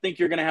I don't think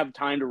you're going to have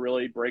time to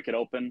really break it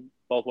open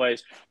both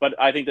ways. But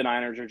I think the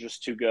Niners are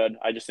just too good.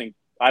 I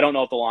don't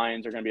know if the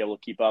Lions are going to be able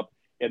to keep up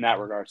in that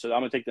regard. So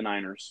I'm going to take the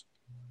Niners.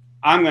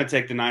 I'm going to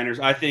take the Niners.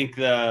 I think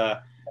the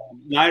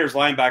Niners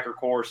linebacker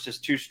core is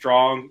just too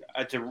strong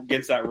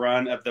against that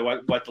run of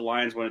what the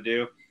Lions want to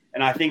do.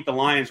 And I think the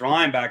Lions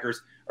linebackers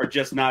are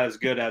just not as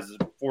good as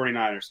the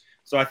 49ers.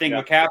 So I think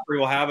McCaffrey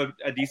will have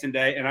a decent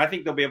day, and I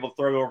think they'll be able to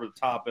throw over the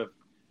top of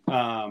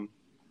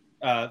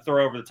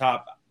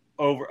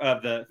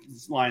the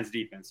Lions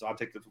defense. So I'll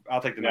take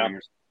the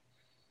Niners.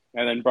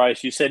 And then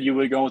Bryce, you said you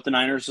would go with the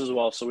Niners as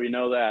well, so we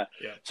know that.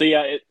 Yeah.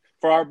 So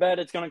for our bet,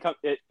 it's going to come.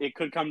 It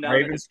could come down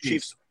Ravens, to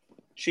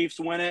Chiefs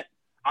win it.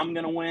 I'm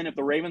going to win. If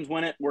the Ravens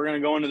win it, we're going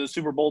to go into the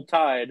Super Bowl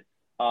tied.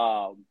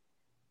 And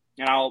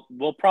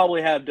we'll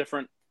probably have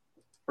different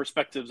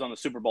perspectives on the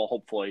Super Bowl,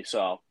 hopefully.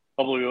 So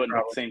hopefully we wouldn't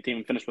have the same team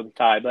and finish with a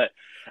tie. But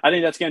I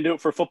think that's going to do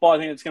it for football. I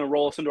think it's going to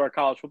roll us into our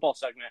college football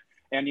segment.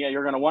 And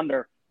you're going to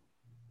wonder,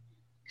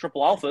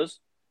 Triple Alphas,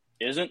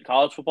 isn't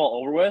college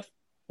football over with?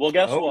 Well,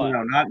 guess what?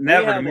 No,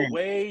 never. We have a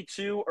way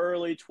too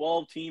early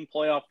 12-team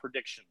playoff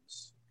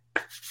predictions.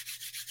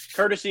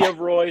 Courtesy of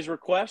Roy's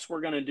request,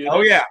 we're going to do this.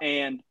 Oh, yeah.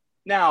 And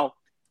now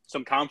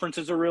some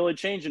conferences are really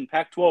changing.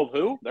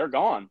 Pac-12, they're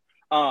gone.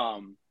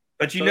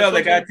 But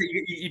they got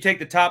you take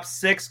the top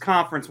 6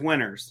 conference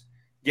winners,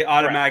 get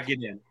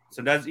in.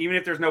 So even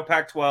if there's no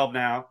Pac-12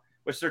 now,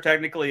 which there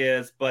technically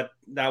is, but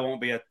that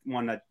won't be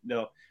one that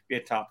they'll be a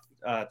top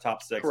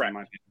 6. Correct. In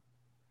my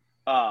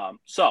opinion.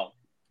 So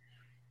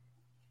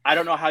I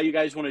don't know how you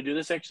guys want to do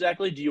this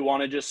exactly. Do you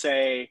want to just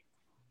say,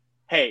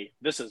 hey,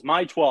 this is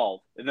my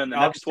 12, and then the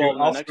next 12, and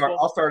the next 12?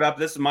 I'll start up.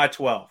 This is my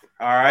 12.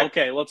 All right.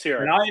 Okay, let's hear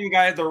it. And I'll even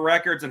guys the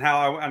records and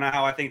how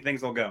I think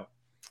things will go.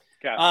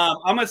 Okay.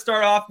 I'm going to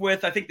start off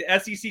with, I think, the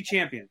SEC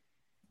champion.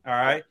 All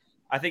right.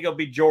 I think it'll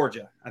be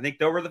Georgia. I think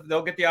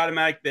they'll get the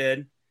automatic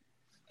bid.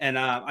 And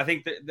I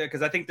think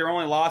because I think their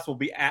only loss will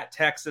be at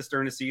Texas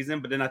during the season.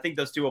 But then I think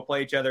those two will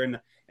play each other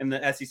in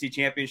the SEC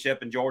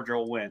championship, and Georgia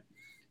will win.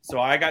 So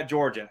I got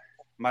Georgia.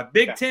 My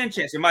Big Ten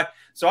chance.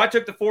 So I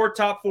took the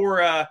top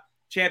four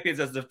champions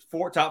as the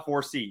top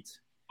 4 seeds.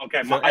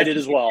 Okay, so I did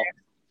as well.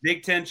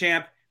 Big Ten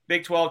champ,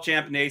 Big 12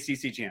 champ, and the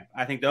ACC champ.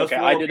 I think those 4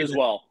 I did as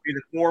well. Be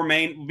the 4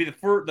 main. Will be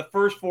the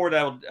first 4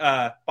 that will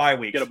bye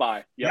weeks. Get a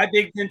bye. Yep. My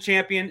Big Ten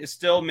champion is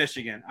still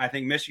Michigan. I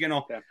think Michigan will.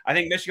 Okay. I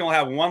think Michigan will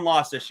have 1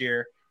 loss this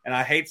year, and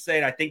I hate to say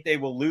it, I think they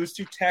will lose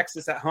to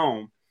Texas at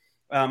home.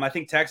 I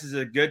think Texas is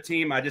a good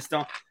team. I just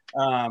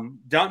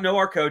don't know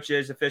our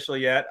coaches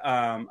officially yet.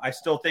 I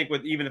still think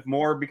even if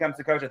Moore becomes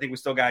the coach, I think we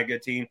still got a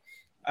good team.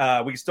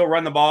 We can still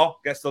run the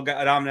ball. Still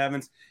got Donovan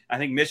Evans. I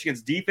think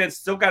Michigan's defense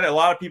still got a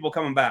lot of people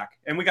coming back,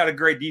 and we got a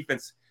great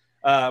defense.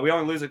 We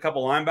only lose a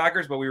couple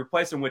linebackers, but we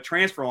replace them with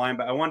transfer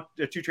linebackers. I want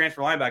 2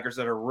 transfer linebackers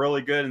that are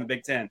really good in the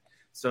Big Ten,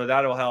 so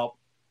that'll help.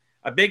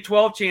 A Big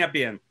 12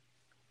 champion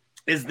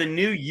is the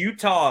new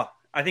Utah.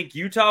 I think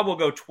Utah will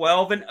go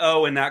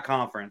 12-0 in that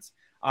conference.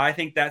 I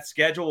think that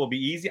schedule will be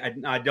easy.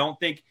 I don't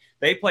think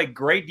they play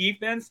great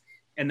defense,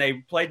 and they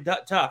played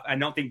tough. I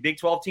don't think Big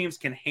 12 teams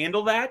can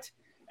handle that.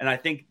 And I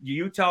think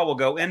Utah will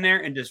go in there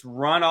and just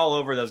run all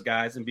over those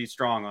guys and be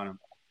strong on them.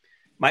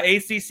 My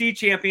ACC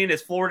champion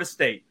is Florida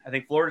State. I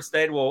think Florida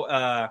State will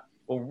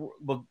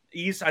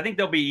ease. I think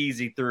they'll be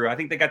easy through. I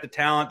think they got the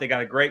talent. They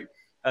got a great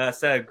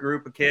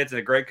group of kids and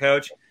a great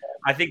coach.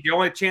 I think the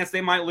only chance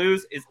they might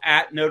lose is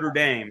at Notre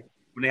Dame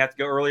when they have to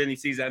go early in the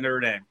season at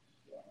Notre Dame.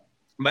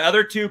 My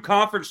other 2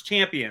 conference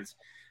champions,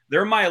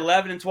 they're my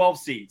 11 and 12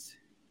 seeds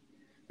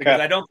because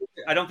I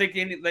don't think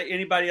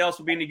anybody else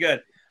will be any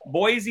good.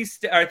 Boise,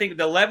 I think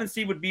the 11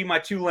 seed would be my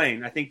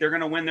Tulane. I think they're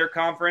going to win their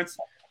conference,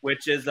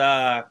 which is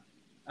oh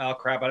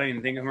crap, I don't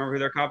even remember who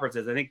their conference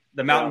is. I think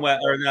the Mountain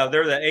West, or no,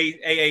 they're the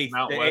AA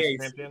Mountain West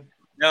champion.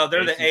 No,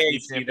 they're the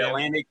AAC, the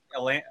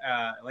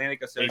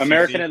Atlantic Association,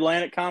 American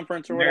Atlantic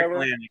Conference or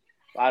whatever.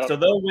 So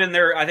they'll win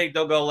their. I think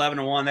they'll go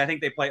 11-1. I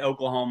think they play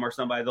Oklahoma or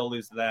somebody. They'll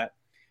lose to that.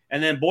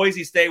 And then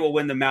Boise State will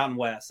win the Mountain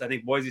West. I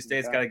think Boise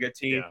State's got a good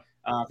team.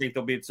 Yeah. I think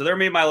they'll be – so they're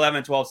made my 11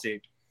 and 12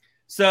 seed.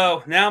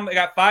 So now I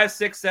got 5,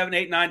 6, 7,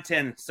 8, 9,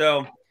 10.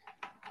 So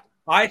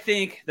I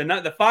think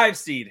the 5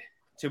 seed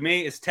to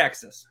me is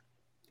Texas.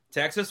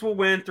 Texas will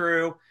win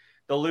through.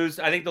 They'll lose.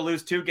 I think they'll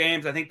lose 2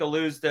 games. I think they'll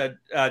lose the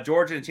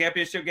Georgia in the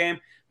championship game.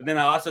 But then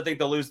I also think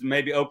they'll lose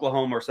maybe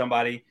Oklahoma or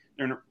somebody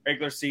during the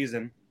regular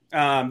season.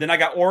 Then I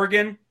got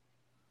Oregon.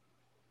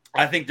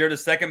 I think they're the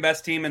second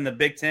best team in the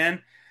Big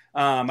Ten.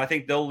 I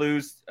think they'll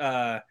lose.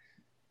 I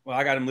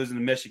got them losing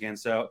to Michigan.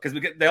 So because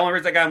the only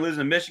reason I got them losing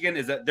to Michigan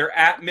is that they're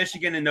at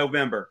Michigan in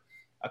November,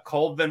 a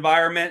cold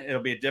environment.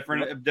 It'll be a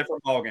different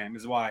ball game.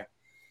 Is why.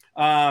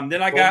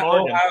 Then I got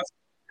Ohio.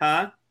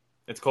 Huh?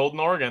 It's cold in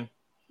Oregon.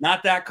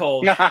 Not that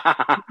cold. Not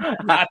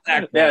that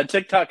cold. Yeah,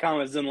 TikTok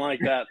comments didn't like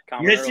that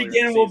comment.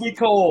 Michigan will be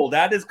cold.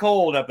 That is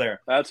cold up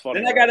there. That's funny.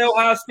 Then I got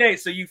Ohio State.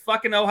 So you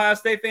fucking Ohio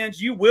State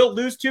fans, you will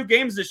lose 2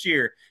 games this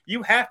year.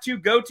 You have to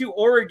go to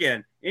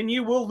Oregon, and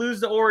you will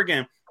lose to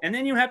Oregon. And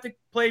then you have to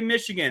play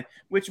Michigan,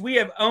 which we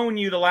have owned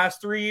you the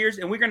last 3 years,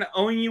 and we're going to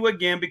own you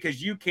again because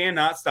you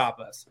cannot stop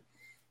us.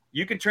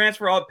 You can spend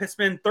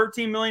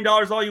 $13 million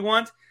all you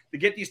want to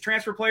get these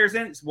transfer players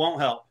in. It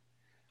won't help.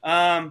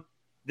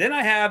 Then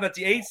I have at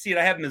the 8th seed,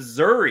 I have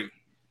Missouri.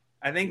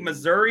 I think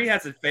Missouri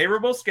has a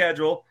favorable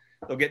schedule.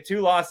 They'll get 2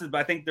 losses,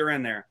 but I think they're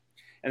in there.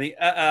 And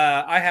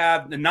I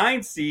have the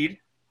 9th seed.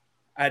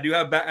 I do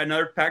have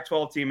another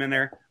Pac-12 team in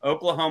there,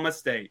 Oklahoma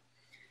State.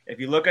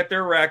 If you look at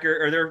their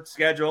record or their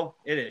schedule,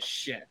 it is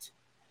shit.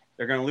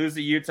 They're going to lose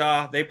to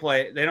Utah. They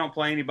don't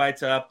play anybody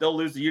tough. They'll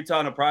lose to Utah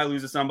and they'll probably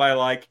lose to somebody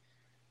like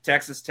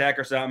Texas Tech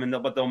or something,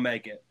 but they'll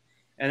make it.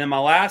 And then my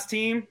last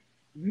team,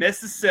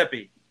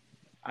 Mississippi.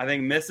 I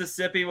think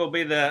Mississippi will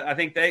be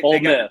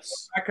Old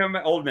Miss.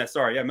 Old Miss.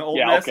 Sorry, Old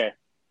Miss. Okay.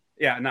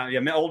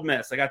 Old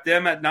Miss. I got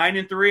them at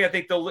 9-3. I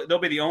think they'll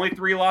be the only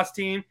 3-loss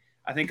team.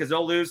 I think because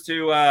they'll lose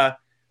to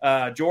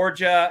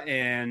Georgia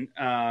and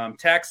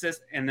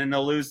Texas, and then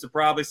they'll lose to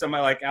probably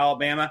somebody like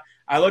Alabama.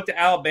 I looked at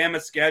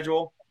Alabama's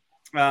schedule.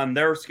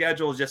 Their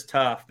schedule is just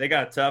tough. They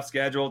got a tough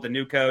schedule. The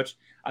new coach.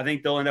 I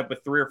think they'll end up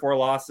with 3 or 4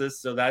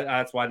 losses. So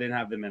that's why I didn't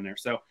have them in there.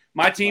 So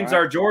my teams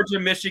are Georgia,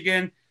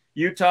 Michigan,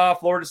 Utah,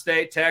 Florida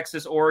State,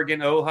 Texas,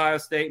 Oregon, Ohio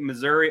State,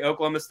 Missouri,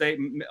 Oklahoma State,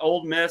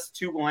 Ole Miss,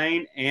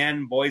 Tulane,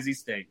 and Boise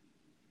State.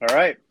 All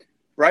right.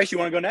 Bryce, you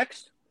want to go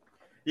next?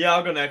 Yeah,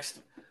 I'll go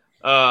next.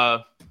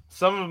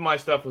 Some of my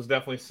stuff was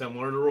definitely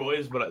similar to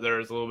Roy's, but there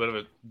is a little bit of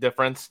a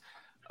difference.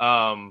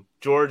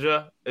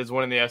 Georgia is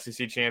winning the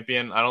SEC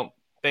champion. I don't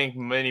think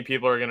many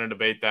people are going to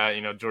debate that.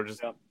 Georgia's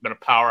been a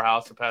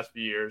powerhouse the past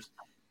few years.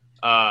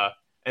 And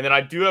then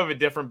I do have a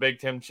different Big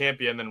Ten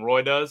champion than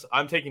Roy does.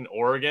 I'm taking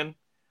Oregon.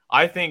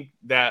 I think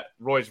that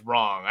Roy's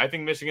wrong. I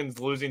think Michigan's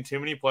losing too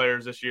many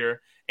players this year,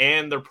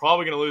 and they're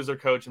probably going to lose their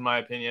coach, in my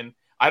opinion.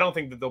 I don't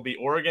think that they'll be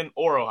Oregon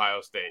or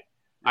Ohio State.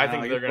 I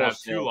think they're going to have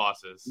 2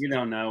 losses. You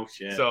don't know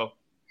shit. So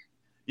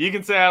you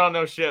can say I don't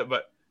know shit,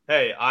 but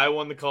hey, I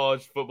won the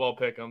college football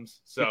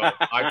pick'ems, so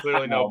I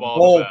clearly know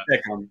ball the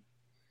best.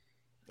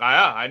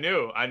 I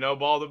knew. I know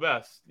ball the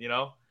best,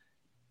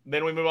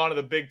 Then we move on to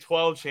the Big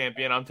 12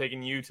 champion. I'm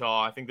taking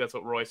Utah. I think that's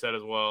what Roy said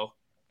as well.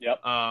 Yep.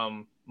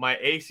 My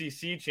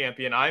ACC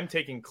champion, I'm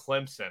taking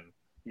Clemson.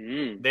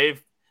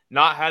 They've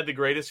not had the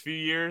greatest few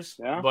years,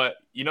 but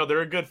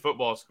they're a good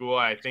football school.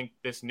 I think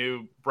this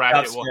new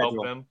bracket will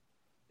help them.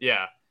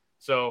 Yeah,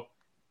 so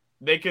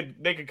they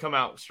could come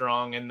out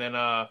strong. And then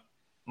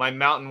my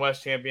Mountain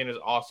West champion is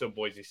also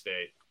Boise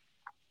State.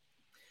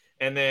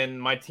 And then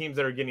my teams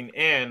that are getting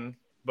in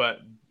but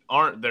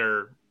aren't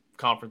their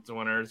conference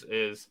winners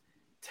is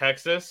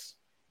Texas,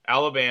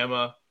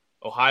 Alabama,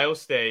 Ohio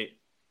State,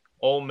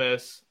 Ole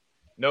Miss,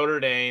 Notre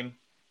Dame,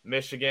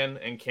 Michigan,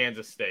 and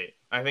Kansas State.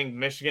 I think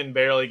Michigan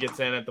barely gets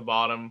in at the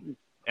bottom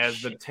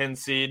as the 10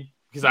 seed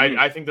because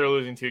I think they're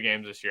losing 2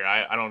 games this year.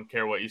 I don't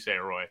care what you say,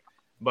 Roy.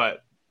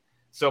 But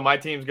so my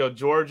teams go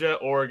Georgia,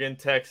 Oregon,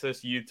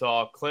 Texas,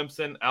 Utah,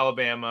 Clemson,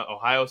 Alabama,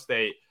 Ohio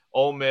State,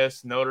 Ole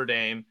Miss, Notre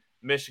Dame,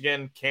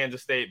 Michigan,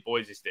 Kansas State,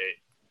 Boise State.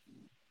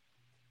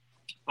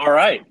 All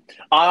right.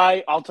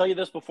 I'll tell you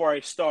this before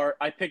I start.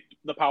 I picked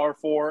the Power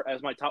 4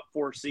 as my top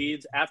 4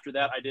 seeds. After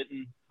that, I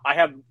didn't. I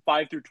have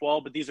 5 through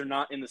 12, but these are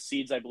not in the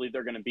seeds I believe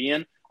they're going to be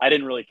in. I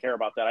didn't really care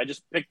about that. I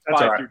just picked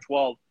 5 through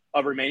 12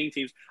 of remaining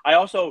teams. I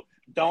also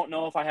don't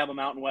know if I have a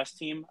Mountain West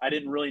team. I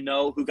didn't really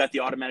know who got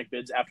the automatic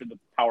bids after the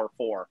Power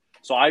 4.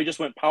 So I just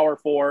went Power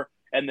 4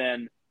 and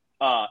then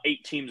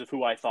 8 teams of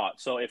who I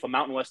thought. So if a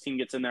Mountain West team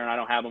gets in there and I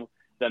don't have them,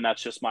 then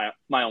that's just my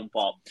own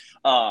fault.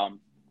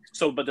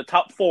 But the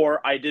top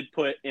 4 I did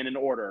put in an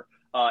order.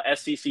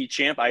 SEC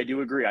champ, I do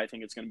agree. I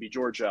think it's going to be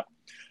Georgia.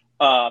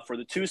 For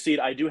the 2 seed,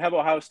 I do have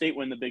Ohio State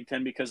win the Big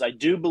Ten because I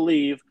do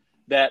believe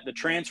that the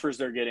transfers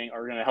they're getting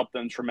are going to help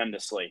them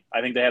tremendously.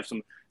 I think they have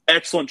some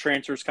excellent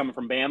transfers coming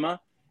from Bama.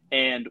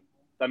 And,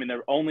 I mean,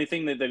 the only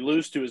thing that they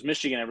lose to is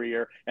Michigan every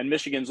year. And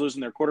Michigan's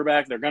losing their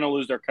quarterback. They're going to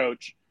lose their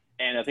coach.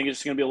 And I think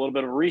it's going to be a little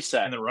bit of a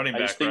reset. And the running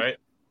back, right?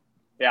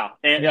 Yeah.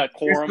 And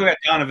Corum. Still got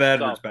Donovan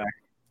Edwards back.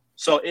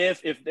 So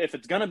if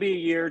it's going to be a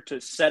year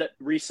to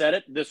reset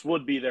it, this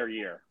would be their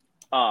year.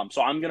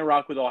 So I'm going to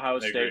rock with Ohio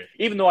State,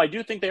 even though I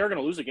do think they are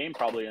going to lose a game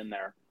probably in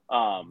there.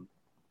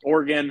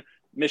 Oregon,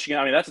 Michigan,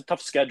 I mean, that's a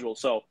tough schedule.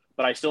 So,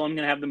 but I still am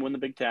going to have them win the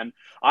Big Ten.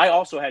 I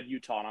also had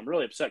Utah, and I'm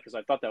really upset because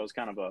I thought that was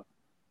kind of a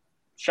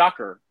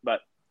shocker.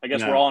 But I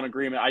guess No. we're all in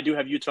agreement. I do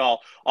have Utah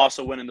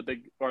also winning the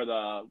Big Big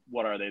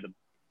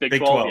 12,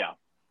 12. yeah.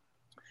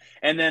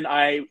 And then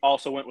I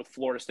also went with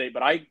Florida State,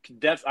 but I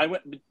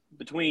went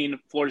between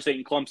Florida State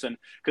and Clemson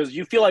because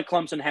you feel like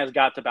Clemson has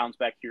got to bounce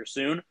back here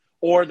soon,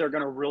 or they're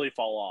going to really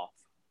fall off.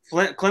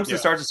 Clemson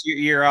starts this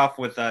year off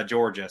with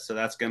Georgia, so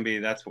that's going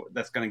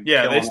to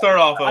Yeah, they start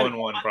off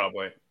 0-1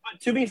 probably.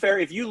 But to be fair,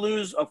 if you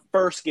lose a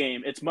first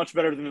game, it's much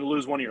better than to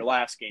lose one of your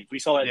last games. We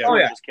saw that in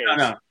Georgia's case.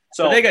 No.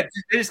 So they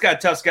just got a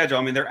tough schedule.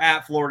 I mean, they're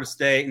at Florida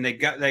State, and they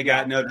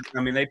got no.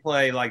 I mean, they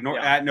play like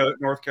at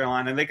North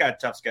Carolina, and they got a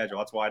tough schedule.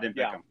 That's why I didn't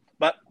pick them.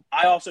 But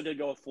I also did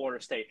go with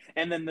Florida State,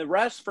 and then the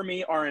rest for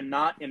me are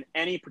not in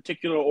any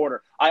particular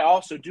order. I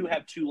also do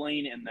have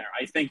Tulane in there.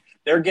 I think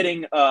they're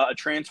getting a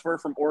transfer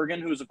from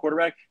Oregon, who's a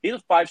quarterback. He's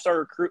a 5-star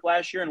recruit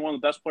last year and one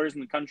of the best players in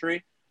the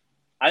country.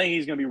 I think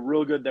he's going to be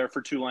real good there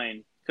for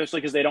Tulane,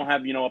 especially because they don't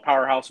have a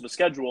powerhouse of a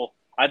schedule.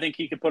 I think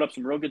he could put up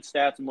some real good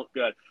stats and look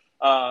good.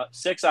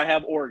 6, I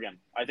have Oregon.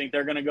 I think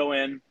they're going to go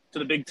in to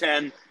the Big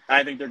Ten, and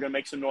I think they're going to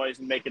make some noise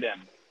and make it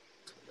in.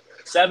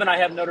 7, I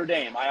have Notre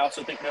Dame. I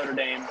also think Notre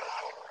Dame.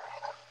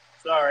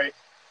 Sorry.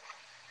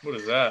 What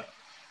is that?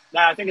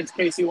 Nah, I think it's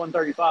KC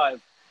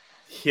 135.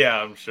 Yeah,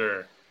 I'm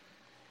sure.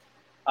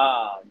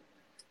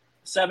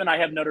 7, I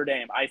have Notre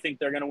Dame. I think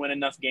they're going to win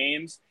enough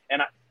games.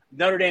 And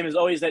Notre Dame is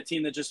always that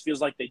team that just feels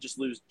like they just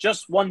lose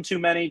just one too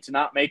many to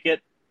not make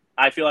it.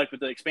 I feel like with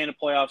the expanded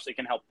playoffs, it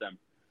can help them.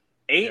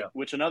 8,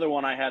 which another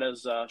one I had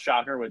as a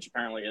shocker, which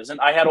apparently isn't.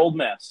 I had Ole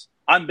Miss.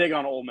 I'm big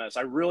on Ole Miss.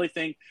 I really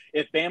think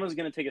if Bama's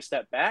going to take a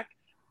step back,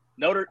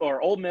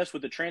 Ole Miss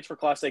with the transfer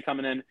class they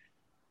coming in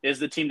is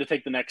the team to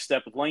take the next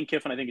step. With Lane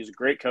Kiffin, I think he's a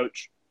great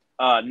coach.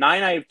 9,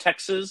 I have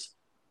Texas.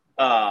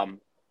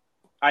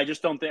 I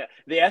just don't think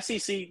the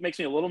SEC makes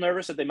me a little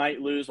nervous that they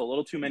might lose a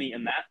little too many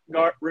in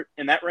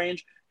that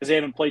range because they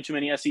haven't played too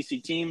many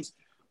SEC teams.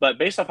 But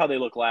based off how they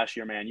look last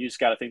year, man, you just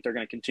got to think they're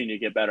going to continue to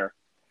get better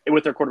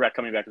with their quarterback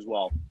coming back as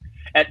well.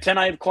 At 10,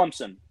 I have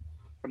Clemson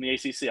from the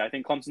ACC. I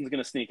think Clemson's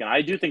going to sneak in.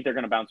 I do think they're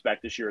going to bounce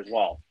back this year as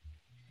well.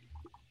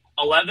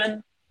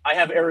 11, I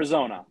have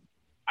Arizona.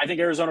 I think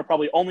Arizona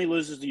probably only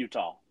loses to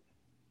Utah.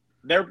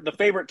 They're the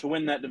favorite to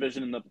win that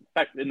division in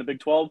the Big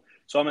 12,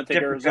 so I'm going to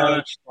take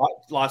Arizona.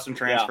 Lost some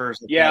transfers.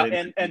 Yeah,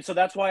 and so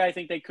that's why I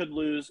think they could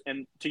lose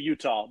to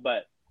Utah,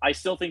 but I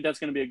still think that's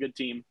going to be a good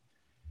team.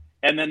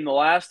 And then the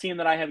last team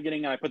that I have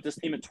getting, and I put this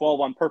team at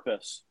 12 on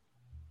purpose,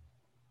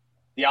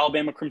 the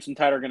Alabama Crimson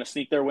Tide are going to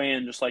sneak their way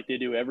in just like they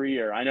do every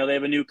year. I know they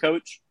have a new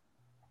coach,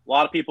 a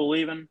lot of people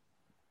leaving.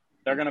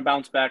 They're going to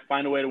bounce back,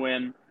 find a way to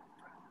win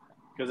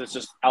because it's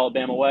just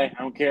Alabama way.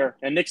 I don't care.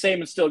 And Nick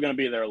Saban's still going to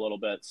be there a little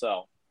bit,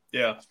 so.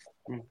 Yeah.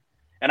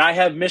 And I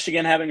have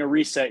Michigan having a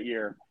reset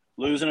year,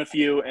 losing a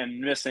few and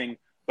missing,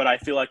 but I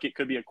feel like it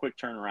could be a quick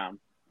turnaround.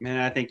 Man,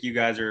 I think you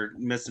guys are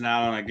missing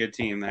out on a good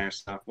team there,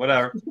 so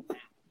whatever.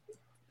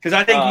 Because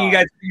I think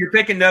you're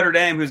picking Notre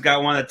Dame, who's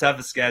got one of the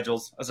toughest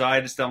schedules. So I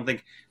just don't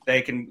think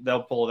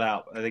they'll pull it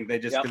out. I think they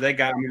just because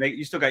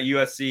you still got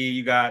USC,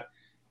 you got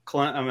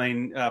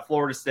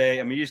Florida State.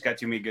 I mean, you just got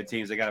too many good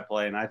teams they got to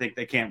play, and I think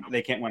they can't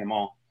win them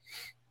all.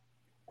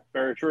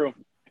 Very true.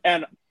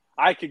 And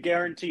I could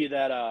guarantee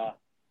that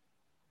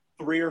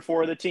 3 or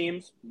 4 of the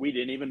teams we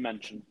didn't even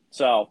mention.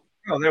 So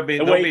there'll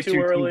be way too too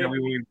early. Teams that we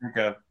wouldn't think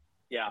of.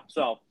 Yeah.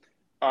 So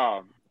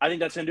I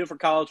think that's going to do it for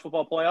college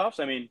football playoffs.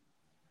 I mean,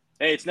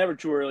 hey, it's never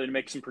too early to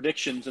make some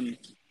predictions. And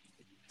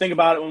think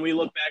about it when we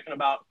look back in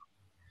about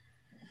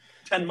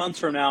 10 months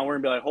from now, we're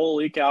going to be like,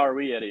 holy cow, are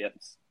we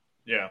idiots?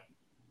 Yeah.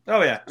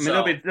 Oh, yeah.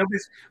 I mean,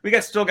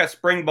 we still got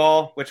spring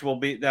ball, which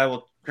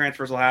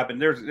transfers will happen.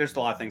 There's a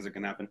lot of things that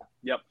can happen.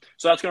 Yep.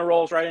 So that's going to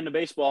roll us right into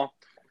baseball.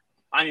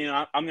 I mean,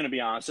 I'm going to be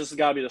honest. This has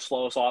got to be the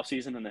slowest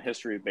offseason in the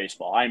history of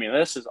baseball. I mean,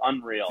 this is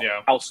unreal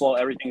how slow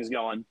everything is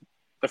going.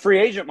 The free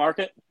agent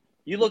market,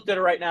 you looked at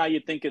it right now,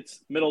 you'd think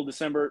it's middle of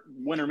December,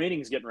 winter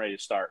meetings getting ready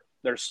to start.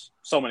 There's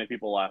so many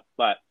people left.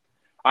 But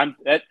I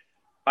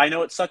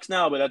know it sucks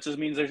now, but that just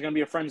means there's going to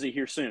be a frenzy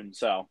here soon.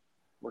 So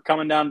we're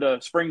coming down to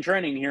spring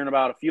training here in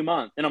about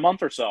a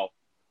month or so.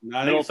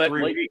 I think it's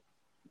 3 weeks.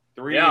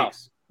 3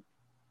 weeks.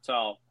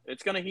 So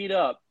it's going to heat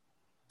up.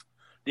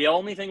 The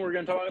only thing we're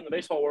going to talk about in the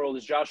baseball world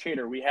is Josh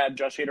Hader. We had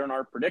Josh Hader in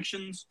our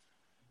predictions.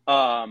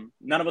 None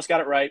of us got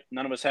it right.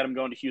 None of us had him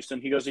going to Houston.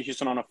 He goes to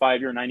Houston on a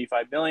 5-year,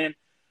 $95 million.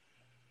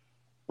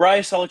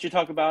 Bryce, I'll let you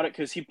talk about it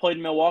because he played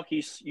in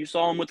Milwaukee. You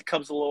saw him with the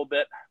Cubs a little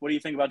bit. What do you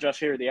think about Josh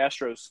Hader, the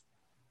Astros?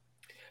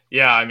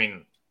 Yeah, I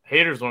mean,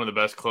 Hader's one of the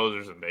best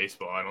closers in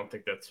baseball. I don't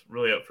think that's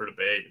really up for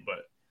debate,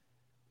 but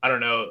I don't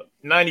know.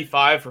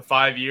 95 for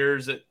 5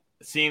 years, it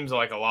seems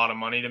like a lot of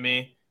money to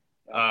me.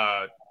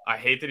 I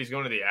hate that he's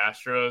going to the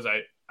Astros.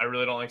 I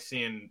really don't like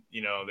seeing, the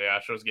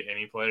Astros get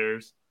any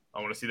players.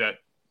 I want to see that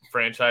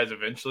franchise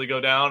eventually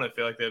go down. I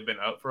feel like they've been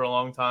up for a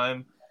long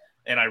time.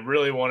 And I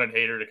really wanted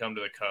Hader to come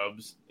to the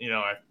Cubs.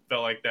 I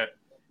felt like that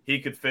he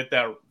could fit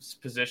that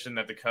position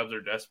that the Cubs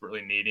are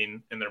desperately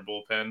needing in their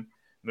bullpen.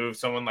 Move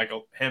someone like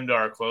him to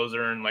our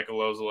closer and like a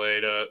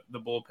Lozale to the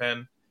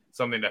bullpen,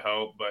 something to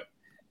help. But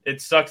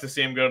it sucks to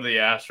see him go to the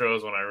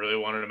Astros when I really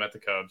wanted him at the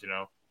Cubs,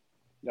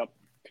 Yep.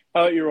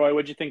 How about you, Roy?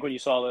 What'd you think when you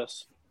saw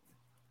this?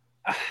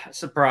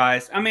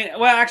 Surprised. I mean,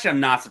 well, actually, I'm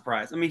not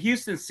surprised. I mean,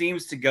 Houston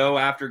seems to go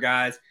after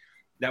guys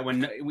that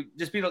when we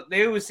just be,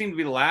 they always seem to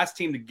be the last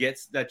team to get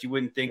that you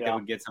wouldn't think they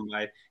would get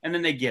somebody, and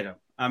then they get them.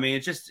 I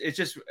mean,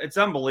 it's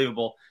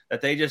unbelievable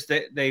that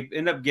they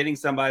end up getting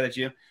somebody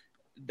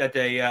that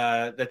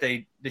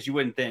you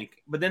wouldn't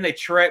think. But then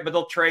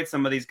they'll trade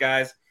some of these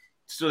guys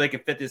so they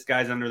can fit these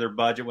guys under their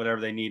budget, whatever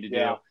they need to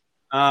do.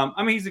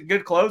 I mean, he's a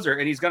good closer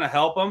and he's going to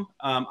help them.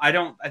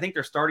 I think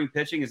their starting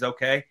pitching is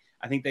okay.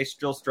 I think they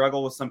still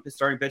struggle with some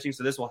starting pitching,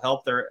 so this will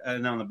help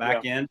and on the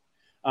back end.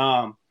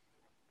 I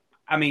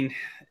mean,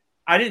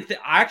 I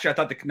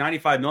thought the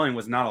 $95 million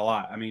was not a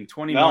lot. I mean,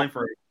 $20 million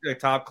for a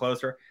top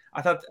closer.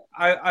 I thought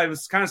I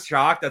was kind of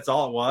shocked. That's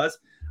all it was.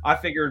 I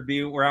figured it'd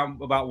be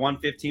around about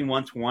 115,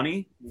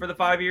 120 for the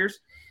 5 years,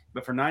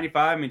 but for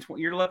 95, I mean,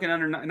 you're looking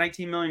under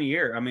 $19 million a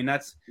year. I mean,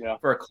 that's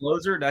for a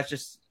closer. That's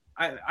just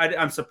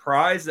I'm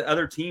surprised that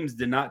other teams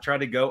did not try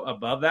to go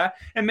above that,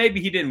 and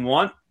maybe he didn't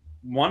want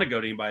to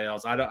go to anybody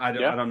else. I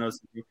don't know,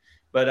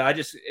 but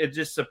it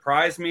just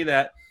surprised me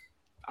that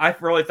I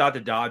really thought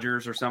the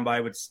Dodgers or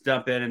somebody would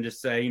step in and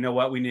just say, you know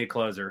what, we need a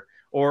closer,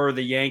 or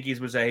the Yankees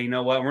would say, you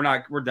know what,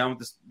 we're done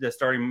with the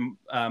starting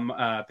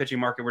pitching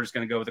market. We're just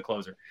going to go with the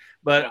closer,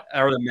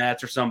 or the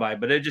Mets or somebody.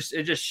 But it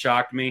just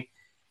shocked me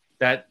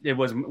that it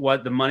was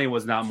what the money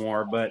was not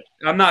more. But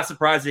I'm not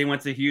surprised that he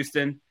went to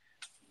Houston.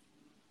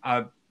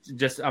 I'm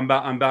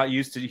about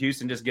used to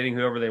Houston just getting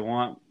whoever they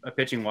want,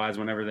 pitching wise,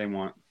 whenever they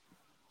want.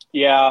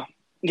 Yeah.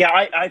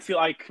 I feel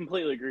I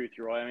completely agree with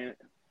you, Roy. I mean,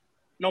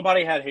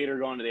 nobody had Hader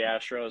going to the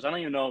Astros. I don't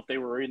even know if they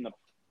were in the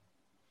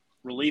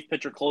relief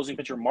pitcher, closing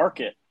pitcher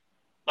market.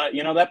 But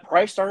that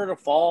price started to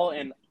fall,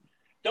 and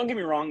don't get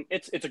me wrong,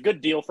 it's a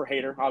good deal for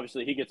Hader.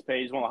 Obviously, he gets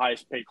paid. He's one of the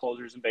highest paid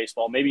closers in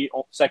baseball, maybe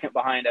second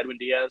behind Edwin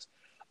Diaz.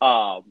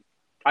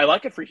 I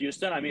like it for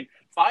Houston. I mean,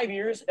 5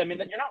 years. I mean,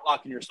 you're not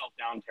locking yourself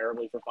down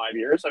terribly for 5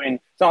 years. I mean,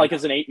 it's not like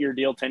it's an 8-year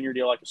deal, 10-year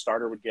deal like a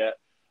starter would get.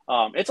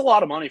 It's a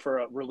lot of money for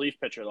a relief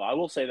pitcher, though. I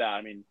will say that.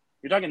 I mean,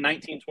 you're talking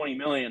 19, 20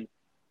 million.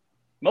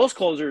 Most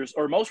closers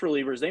or most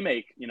relievers, they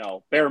make,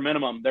 bare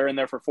minimum. They're in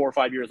there for 4 or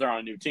 5 years. They're on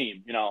a new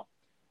team,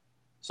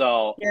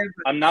 So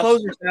I'm not.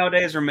 Closers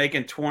nowadays are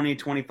making 20,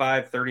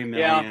 25, 30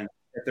 million. Yeah,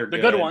 if they're the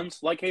good ones,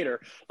 like Hader.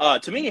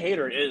 To me,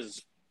 Hader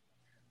is,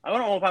 I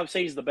don't know if I would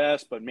say he's the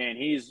best, but man,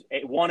 he's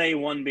 1A,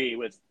 1B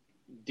with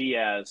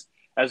Diaz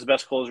as the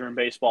best closer in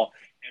baseball.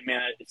 And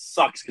man, it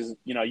sucks because,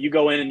 you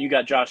go in and you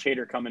got Josh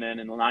Hader coming in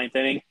the 9th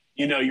inning.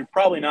 You're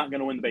probably not going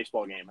to win the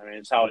baseball game. I mean,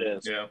 it's how it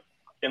is. Yeah.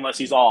 Unless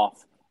he's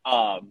off.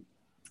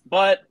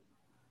 But,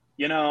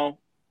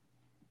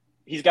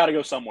 he's got to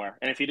go somewhere.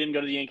 And if he didn't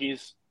go to the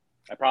Yankees,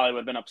 I probably would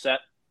have been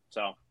upset.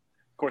 So, of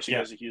course, he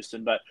goes to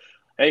Houston. But,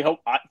 hey,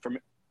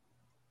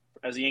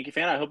 as a Yankee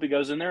fan, I hope he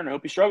goes in there, and I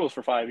hope he struggles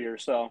for 5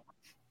 years. So,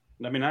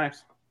 that'd be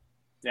nice.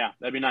 Yeah,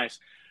 that'd be nice.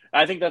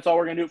 I think that's all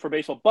we're going to do for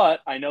baseball.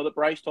 But I know that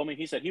Bryce told me,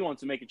 he said he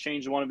wants to make a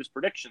change in one of his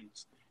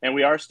predictions. And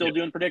we are still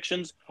doing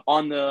predictions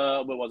on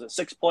the,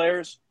 6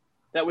 players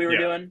that we were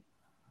doing?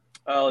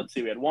 Let's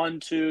see. We had 1,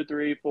 2,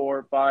 3,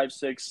 4, 5,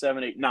 6,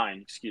 7, 8, 9.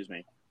 Excuse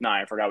me.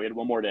 9. I forgot we had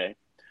one more day.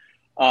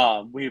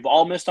 We've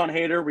all missed on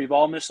Hader. We've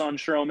all missed on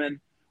Stroman.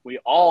 We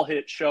all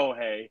hit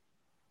Shohei.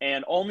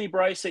 And only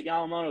Bryce hit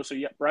Yamamoto. So,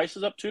 Bryce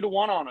is up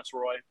 2-1 on us,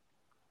 Roy.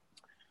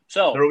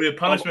 So there will be a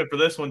punishment for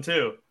this one,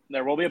 too.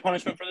 There will be a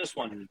punishment for this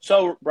one.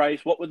 So,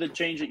 Bryce, what would the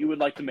change that you would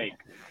like to make?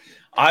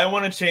 I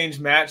want to change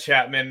Matt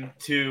Chapman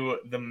to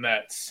the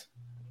Mets.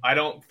 I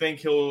don't think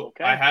he'll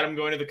 – I had him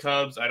going to the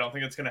Cubs. I don't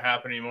think it's going to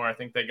happen anymore. I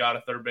think they got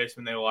a third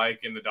baseman they like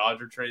in the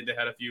Dodger trade they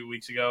had a few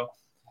weeks ago.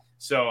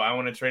 So I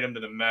want to trade him to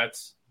the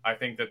Mets. I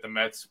think that the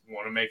Mets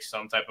want to make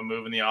some type of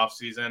move in the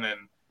offseason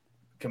and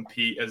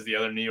compete as the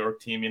other New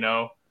York team,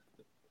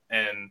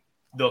 and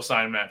they'll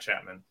sign Matt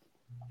Chapman.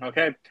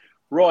 Okay.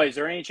 Roy, is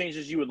there any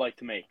changes you would like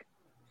to make?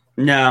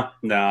 No,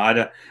 I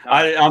don't.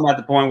 I'm at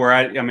the point where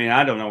I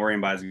don't know where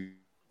anybody's.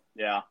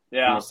 Yeah.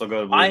 Still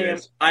go to Blue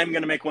Jays. I'm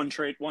going to make one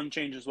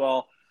change as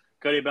well.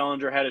 Cody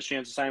Bellinger had his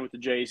chance to sign with the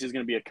Jays. He's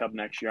going to be a Cub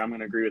next year. I'm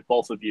going to agree with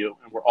both of you,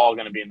 and we're all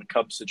going to be in the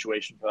Cubs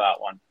situation for that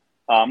one.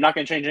 I'm not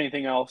going to change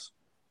anything else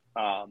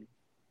for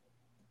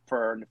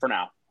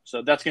now.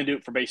 So that's going to do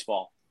it for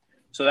baseball.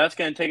 So that's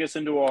going to take us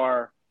into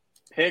our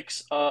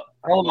picks.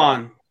 Hold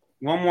on.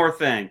 One more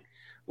thing.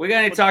 We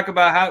got to talk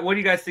about what do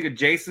you guys think of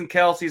Jason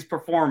Kelsey's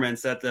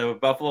performance at the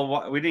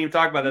Buffalo? We didn't even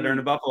talk about that during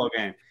the Buffalo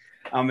game.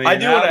 I mean, I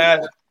do want to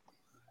ask.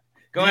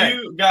 Go ahead.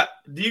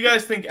 Do you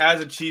guys think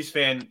as a Chiefs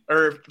fan,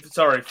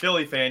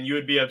 Philly fan, you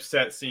would be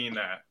upset seeing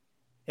that?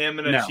 Him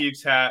in a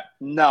Chiefs hat?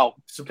 No.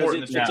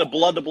 Supporting it's a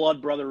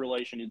blood-to-blood brother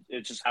relation.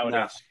 It's just how it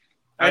is.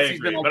 I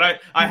agree,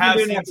 but I have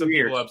seen some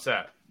people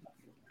upset.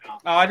 Oh,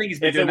 I think he's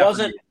been doing that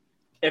for years.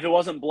 If it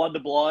wasn't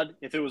blood-to-blood,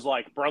 if it was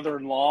like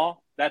brother-in-law,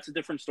 that's a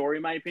different story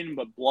in my opinion.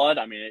 But blood,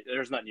 I mean,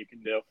 there's nothing you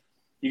can do.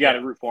 You got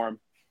to root for him.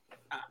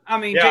 I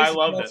mean, Jason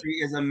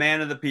Kelsey is a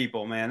man of the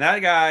people, man. That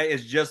guy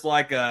is just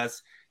like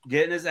us.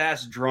 Getting his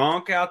ass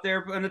drunk out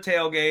there in the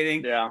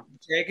tailgating,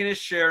 taking his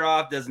shirt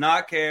off, does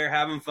not care,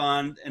 having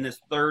fun in his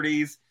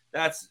 30s.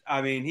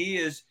 He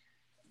is.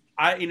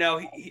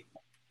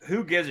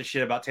 who gives a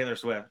shit about Taylor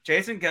Swift?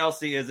 Jason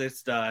Kelsey is a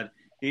stud.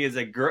 He is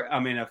a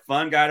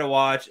fun guy to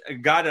watch, a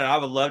guy that I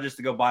would love just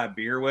to go buy a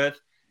beer with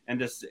and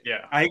just,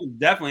 I can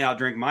definitely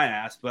outdrink my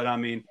ass, but I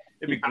mean,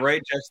 it'd be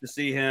great just to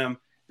see him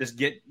just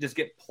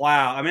get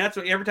plowed. I mean, that's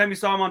what every time you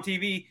saw him on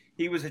TV,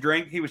 he was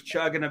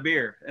chugging a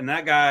beer, and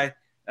that guy,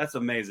 that's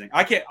amazing.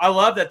 I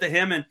love that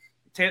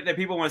that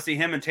people want to see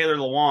him and Taylor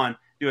Lewan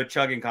do a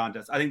chugging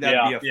contest. I think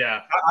that'd be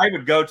I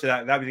would go to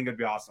that. That would think it'd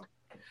be awesome.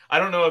 I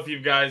don't know if you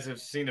guys have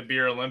seen the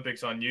Beer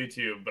Olympics on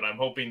YouTube, but I'm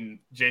hoping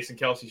Jason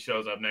Kelsey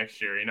shows up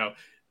next year.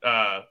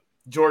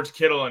 George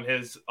Kittle and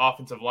his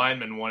offensive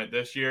linemen won it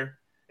this year.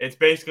 It's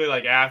basically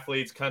like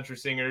athletes, country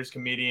singers,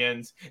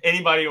 comedians,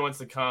 anybody who wants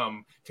to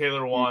come.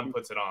 Taylor Lewan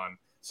puts it on.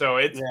 So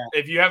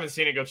if you haven't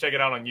seen it, go check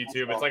it out on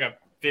YouTube. It's like a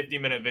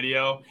 50-minute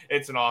video.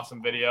 It's an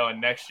awesome video.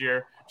 And next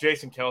year,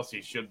 Jason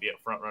Kelsey should be a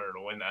front runner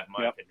to win that, in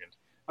my opinion.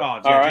 Oh,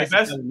 all right.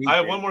 I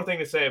have one more thing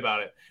to say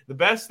about it. The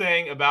best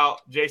thing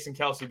about Jason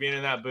Kelsey being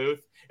in that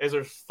booth is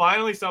there's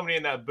finally somebody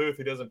in that booth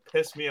who doesn't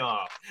piss me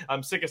off.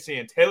 I'm sick of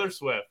seeing Taylor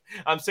Swift.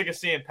 I'm sick of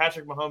seeing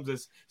Patrick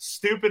Mahomes'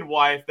 stupid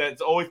wife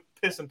that's always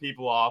pissing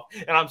people off.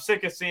 And I'm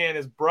sick of seeing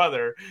his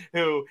brother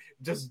who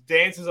just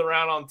dances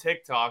around on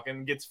TikTok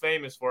and gets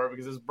famous for it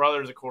because his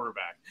brother's a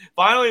quarterback.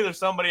 Finally, there's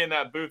somebody in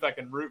that booth I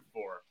can root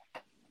for.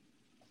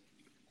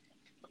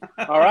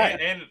 All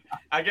right. And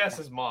I guess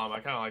his mom.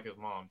 I kind of like his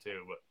mom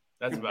too, but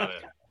that's about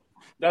it.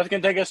 That's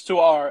going to take us to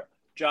our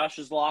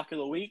Josh's Lock of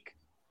the Week,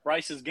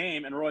 Bryce's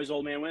Game, and Roy's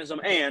Old Man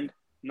Wisdom. And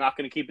I'm not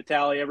going to keep a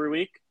tally every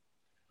week.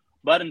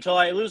 But until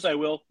I lose, I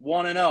will.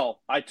 1-0.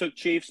 I took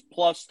Chiefs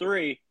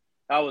 +3.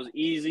 That was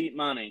easy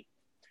money.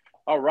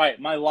 All right.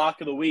 My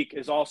Lock of the Week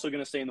is also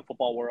going to stay in the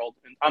football world.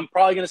 And I'm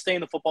probably going to stay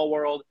in the football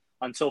world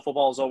until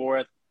football is over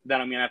with.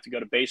 Then I'm going to have to go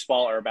to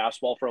baseball or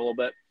basketball for a little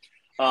bit.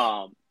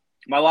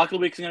 My Lock of the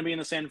Week is going to be in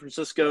the San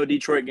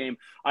Francisco-Detroit game.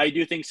 I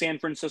do think San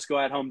Francisco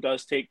at home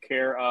does take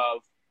care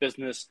of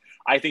business.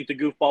 I think the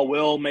goofball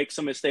will make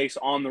some mistakes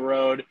on the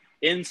road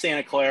in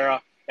Santa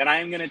Clara, and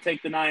I am going to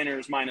take the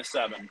Niners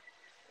 -7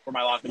 for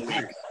my Lock of the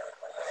Week.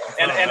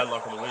 And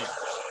Lock of the Week.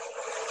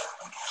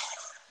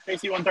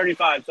 KC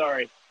 135,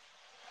 sorry.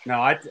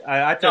 No, I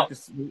took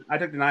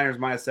the Niners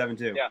 -7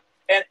 too. Yeah.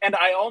 And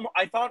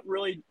I thought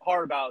really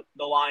hard about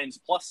the Lions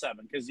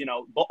 +7 because,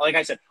 like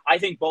I said, I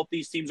think both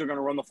these teams are going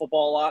to run the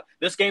football a lot.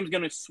 This game's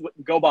going to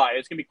go by.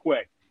 It's going to be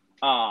quick.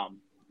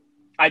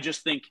 I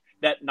just think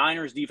that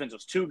Niners defense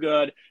is too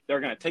good.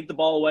 They're going to take the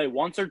ball away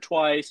once or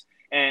twice,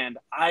 and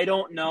I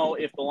don't know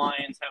if the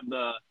Lions have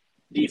the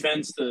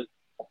defense to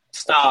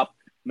stop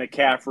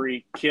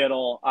McCaffrey,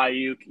 Kittle,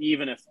 Ayuk,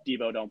 even if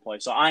Debo don't play.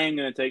 So I am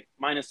going to take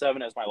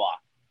 -7 as my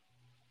lock.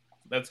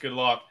 That's good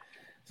lock.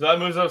 So that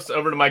moves us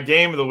over to my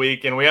game of the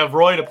week, and we have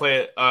Roy to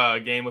play a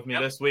game with me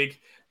this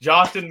week.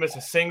 Josh didn't miss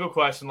a single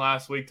question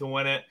last week to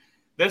win it.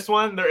 This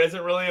one, there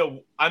isn't really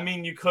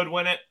you could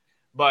win it,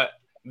 but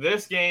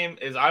this game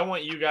is I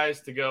want you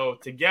guys to go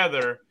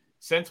together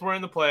since we're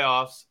in the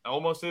playoffs,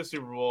 almost to the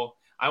Super Bowl.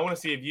 I want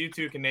to see if you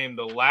two can name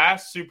the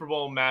last Super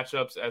Bowl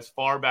matchups as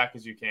far back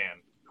as you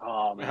can.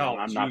 Oh, man,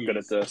 I'm not good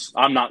at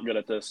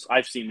this.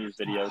 I've seen these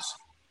videos.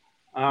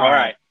 All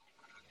right.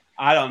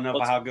 I don't know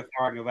how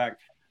far I can go back.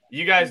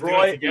 You guys do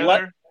it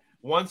together.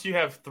 Once you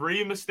have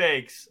 3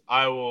 mistakes,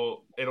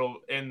 it'll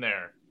end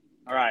there.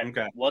 All right.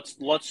 Okay.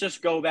 Let's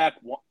just go back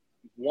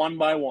one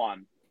by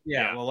one.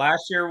 Yeah. Well,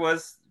 last year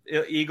was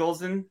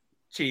Eagles and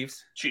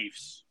Chiefs.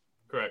 Chiefs.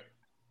 Correct.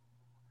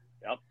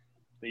 Yep.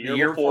 The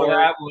year before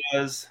that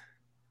was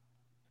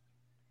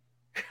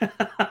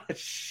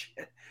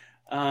shit.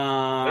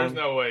 There's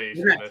no way.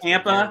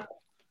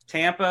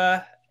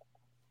 Tampa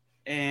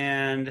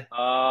and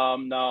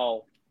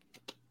no.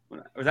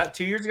 Was that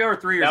 2 years ago or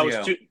 3 years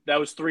ago? That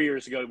was 3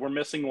 years ago. We're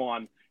missing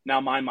one. Now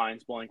my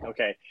mind's blank.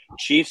 Okay.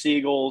 Chiefs,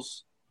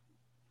 Eagles.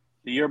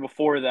 The year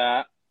before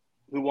that,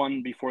 who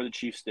won before the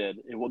Chiefs did?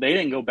 They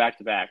didn't go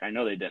back-to-back. I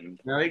know they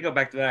didn't. No, they go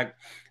back-to-back.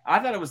 I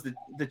thought it was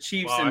the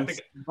Chiefs and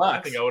Bucks. I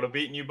think I would have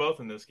beaten you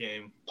both in this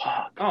game.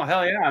 Oh,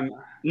 hell yeah.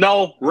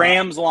 No,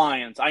 Rams,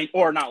 Lions.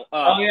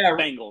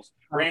 Bengals.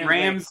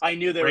 Rams. I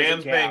knew there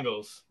was a gap.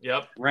 Bengals.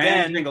 Yep.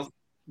 Bengals.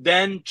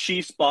 Then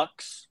Chiefs,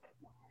 Bucks.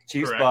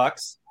 Chiefs,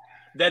 Bucks.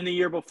 Then the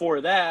year before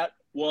that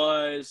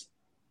was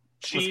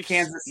Chiefs,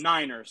 Kansas.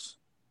 Niners.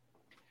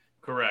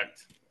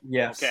 Correct.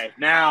 Yes. Okay,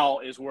 now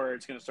is where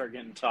it's going to start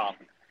getting tough.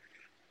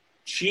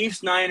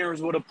 Chiefs,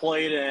 Niners would have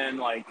played in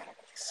like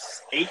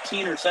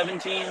 18 or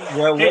 17.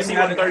 Well, KC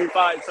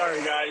 135.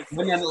 Sorry, guys.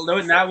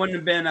 That wouldn't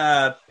have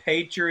been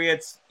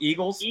Patriots,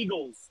 Eagles?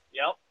 Eagles.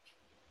 Yep.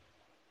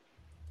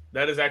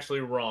 That is actually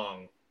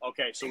wrong.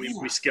 Okay, so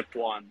we skipped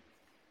one.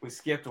 We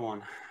skipped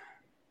one.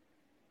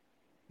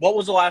 What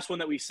was the last one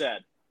that we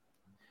said?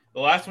 The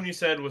last one you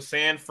said was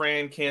San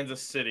Fran,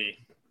 Kansas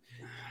City.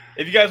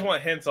 If you guys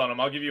want hints on them,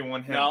 I'll give you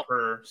one hint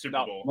per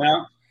Super Bowl.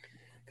 Well,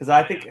 because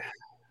I think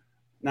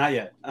not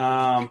yet.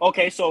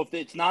 Okay, so if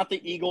it's not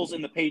the Eagles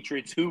and the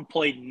Patriots, who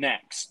played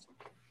next?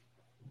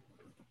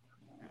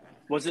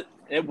 Was it?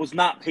 It was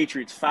not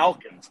Patriots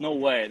Falcons. No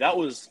way. That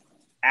was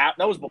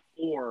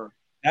before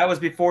That was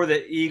before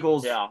the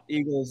Eagles. Yeah.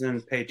 Eagles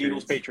and Patriots.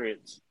 Eagles,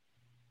 Patriots.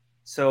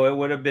 So it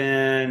would have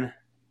been.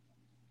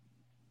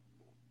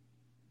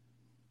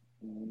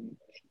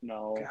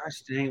 No.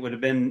 Gosh dang, it would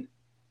have been.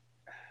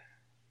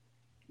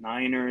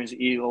 Niners,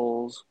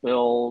 Eagles,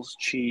 Bills,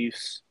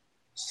 Chiefs,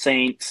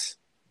 Saints,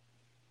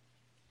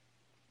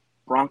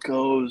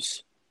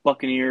 Broncos,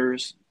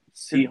 Buccaneers,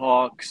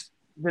 Seahawks.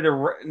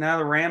 Now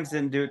the Rams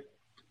didn't do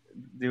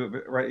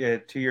it right. Yeah,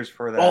 2 years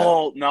before that.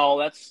 Oh no,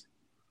 that's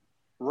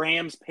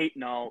Rams.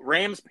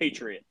 Rams,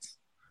 Patriots.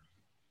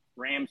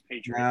 Rams,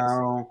 Patriots.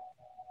 No.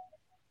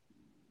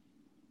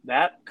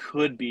 That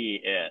could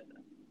be it.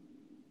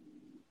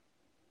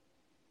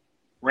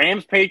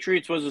 Rams,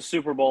 Patriots was a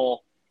Super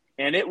Bowl,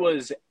 and it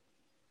was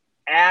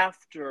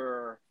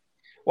after.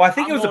 Well, I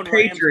think it was the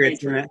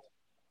Patriots.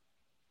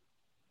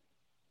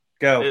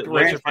 Go.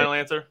 What's your final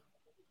answer?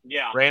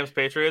 Yeah. Rams,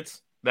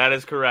 Patriots. That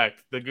is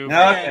correct. The Google.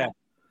 Okay.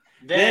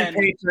 Then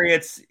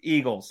Patriots,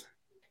 Eagles.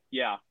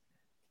 Yeah.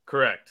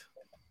 Correct.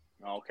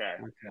 Okay.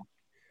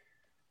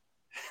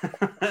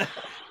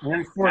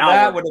 And for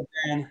that would have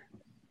been.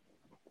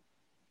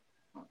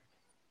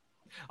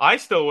 I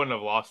still wouldn't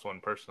have lost one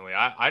personally.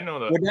 I know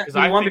that because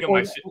I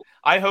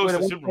host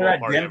the Super Bowl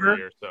party every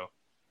year. So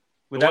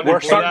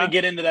we're starting to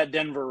get into that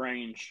Denver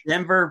range.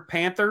 Denver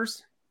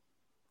Panthers.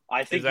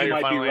 I think you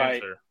might be right.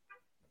 Answer?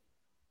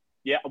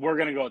 Yeah, we're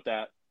gonna go with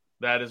that.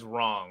 That is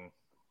wrong.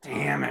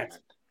 Damn it.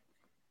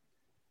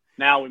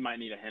 Now we might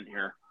need a hint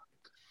here.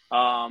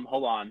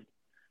 Hold on.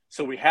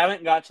 So we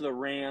haven't got to the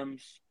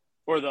Rams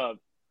or the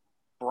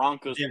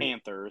Broncos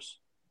Panthers.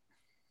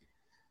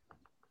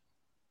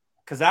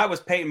 Because that was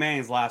Peyton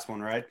Manning's last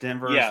one, right?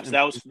 Denver. Yes,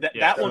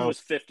 that one was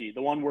 50.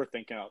 The one we're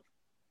thinking of.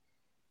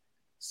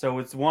 So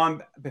it's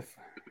one.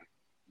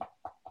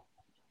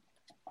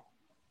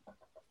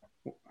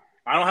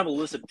 I don't have a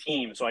list of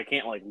teams, so I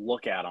can't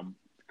look at them.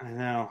 I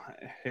know.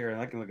 Here,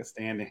 I can look at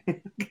standing.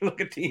 Look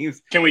at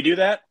teams. Can we do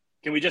that?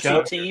 Can we just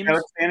see teams?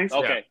 Standings?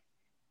 Okay. Yeah.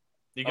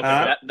 You can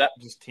that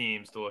just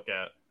teams to look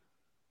at.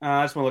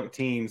 I just want to look at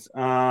teams.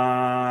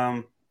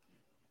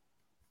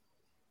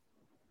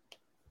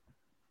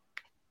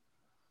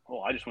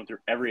 I just went through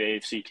every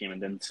AFC team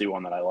and didn't see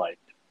one that I liked.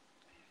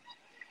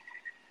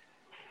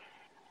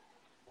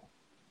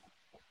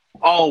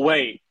 Oh,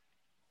 wait.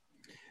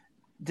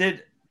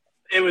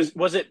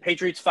 Was it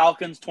Patriots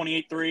Falcons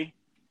 28-3?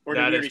 Or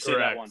did we already say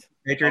that one?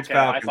 Patriots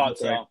Falcons. I thought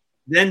so.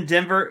 Then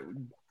Denver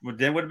would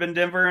have been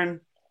Denver and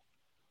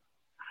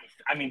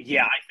I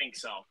think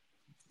so.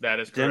 That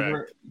is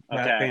Denver.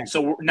 correct. Okay.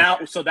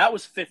 So that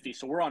was 50.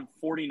 So we're on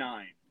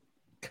 49.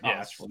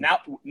 Yes.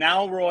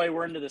 Now Roy,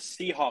 we're into the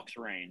Seahawks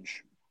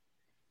range.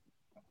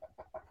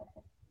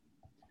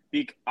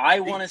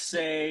 I want to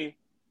say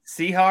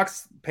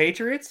Seahawks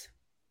Patriots.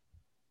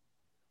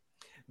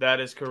 That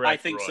is correct. I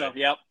think Roy. so.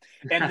 Yep.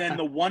 And then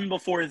the one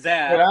before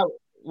that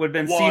would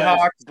have been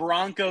Seahawks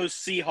Broncos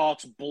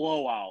Seahawks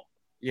blowout.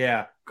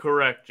 Yeah.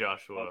 Correct,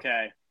 Joshua.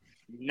 Okay.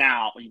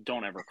 Now you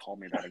don't ever call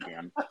me that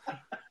again.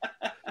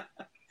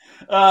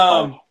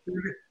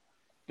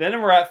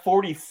 Then we're at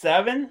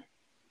 47.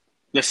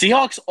 The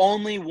Seahawks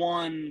only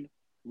won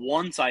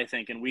once, I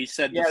think, and we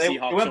said the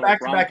Seahawks. They went back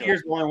to back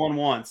years, only won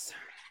once.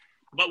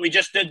 But we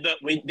just did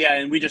we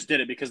just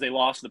did it because they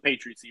lost to the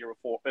Patriots the year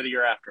before or the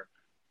year after.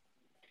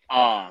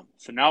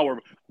 So now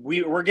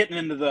we're getting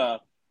into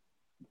the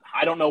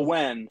I don't know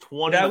when.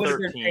 2013. That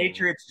was the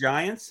Patriots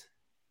Giants?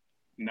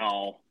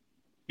 No.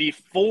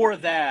 Before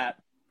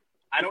that,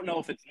 I don't know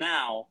if it's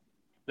now.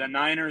 The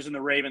Niners and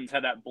the Ravens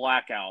had that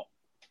blackout.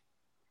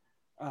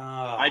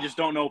 I just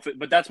don't know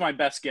but that's my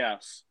best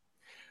guess.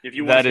 If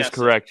you want that is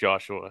correct,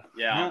 Joshua.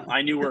 Yeah,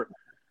 I knew we're.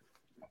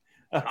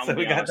 So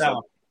we got that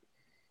one.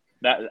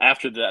 That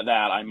after that,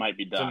 I might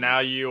be done. So now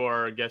you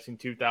are guessing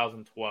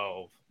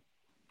 2012.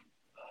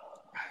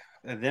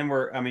 And then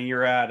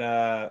you're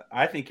at.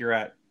 I think you're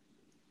at.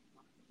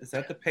 Is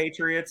that the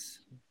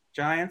Patriots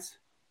Giants?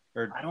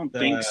 Or I don't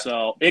think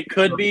so. It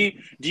could be.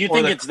 Do you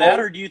think it's that,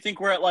 or do you think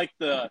we're at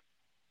the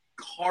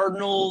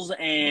Cardinals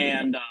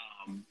and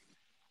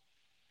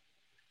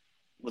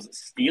was it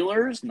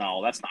Steelers?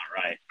 No, that's not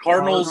right.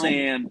 Cardinals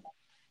and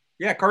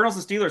Cardinals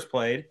and Steelers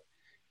played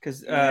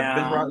because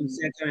Ben brought in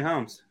Santonio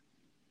Holmes.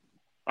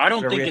 I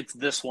don't think it's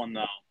this one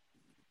though.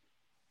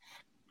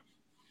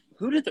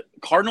 Who did the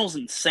Cardinals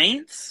and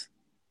Saints?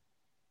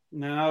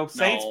 No,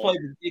 Saints played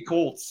the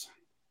Colts.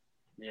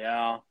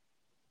 Yeah.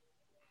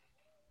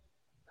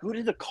 Who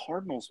did the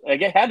Cardinals?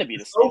 It had to be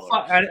the Steelers.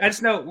 I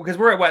just know because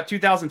we're at what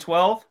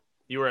 2012.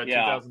 You were at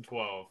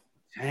 2012.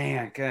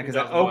 Dang, because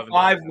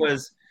 05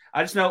 was.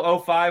 I just know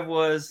 05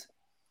 was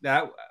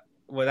that.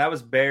 Well, that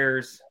was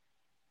Bears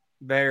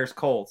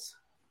Colts.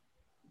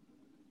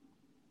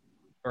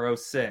 Or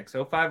 06.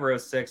 05 or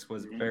 06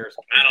 was Bears.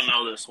 I don't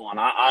know this one.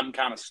 I'm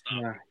kind of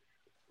stuck. Yeah.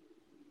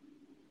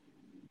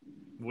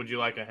 Would you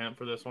like a hint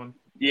for this one?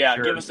 Yeah,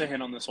 Sure. Give us a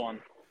hint on this one.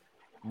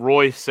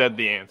 Roy said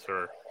the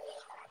answer.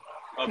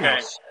 Okay.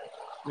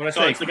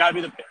 So it's got to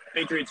be the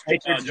Patriots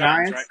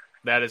Giants, right?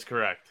 That is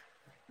correct.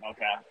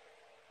 Okay.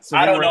 So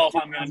I don't know if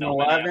I'm going to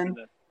know 11.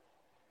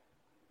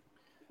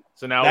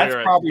 So now That's we are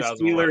at probably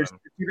 2011. Steelers.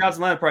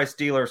 2011, probably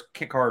Steelers,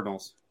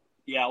 Cardinals.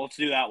 Yeah, let's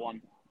do that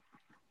one.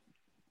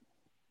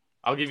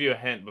 I'll give you a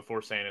hint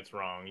before saying it's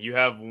wrong. You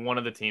have one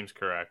of the teams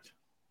correct.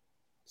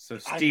 So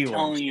I'm Steelers.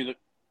 telling you,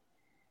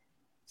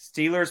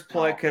 Steelers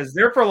play No. because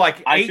they're for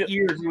like I 8 feel-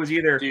 years.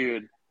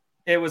 dude.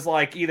 It was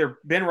like either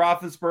Ben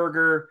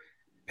Roethlisberger,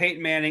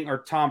 Peyton Manning,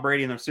 or Tom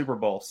Brady in the Super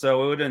Bowl.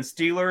 So it would have been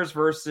Steelers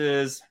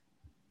versus.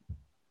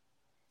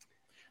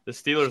 The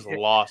Steelers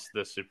lost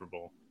this Super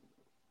Bowl.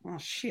 Oh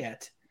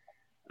shit.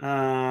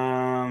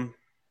 Oh,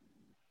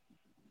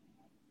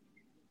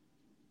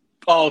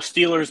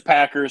 Steelers,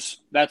 Packers.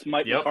 That's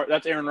Mike. Yep.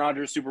 That's Aaron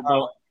Rodgers' Super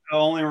Bowl.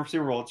 Only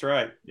Super Bowl. That's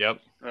right. Yep.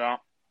 Yeah.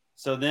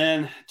 So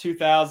then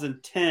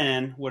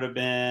 2010 would have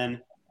been.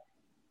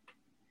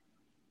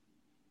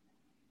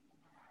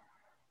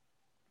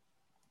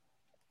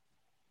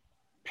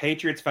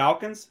 Patriots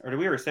Falcons, or did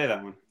we already say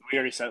that one? We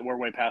already said we're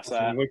way past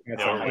that. Yeah, we're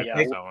yeah.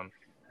 past that one. I'm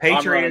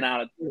Patriots. running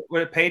out of. It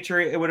would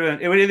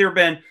have either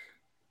been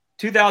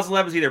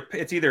 2011.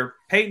 It's either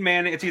Peyton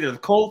Manning. It's either the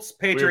Colts,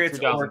 Patriots,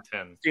 or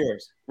 2010.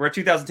 Steelers. We're at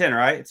 2010,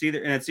 right? It's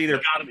either it's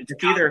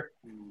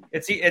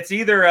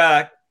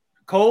either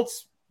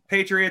Colts,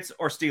 Patriots,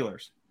 or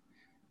Steelers.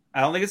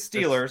 I don't think it's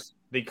Steelers.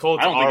 The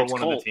Colts I don't think are it's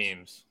one Colts. of the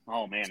teams.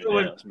 Oh man, So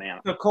it is, man.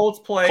 The Colts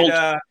played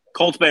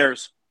Colts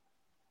Bears.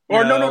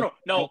 Or no,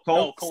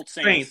 Colts Colts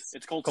Saints. Saints.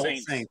 It's Colts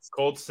Colts Saints.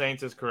 Colts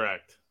Saints is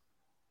correct.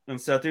 And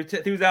so through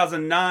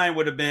 2009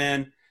 would have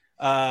been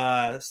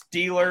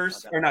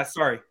Steelers, or not,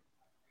 sorry,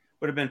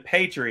 would have been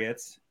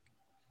Patriots.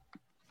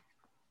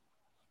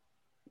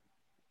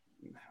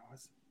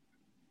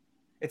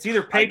 It's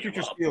either Patriots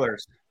or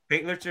Steelers.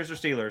 Patriots or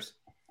Steelers.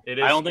 It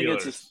is. I don't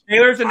Steelers. think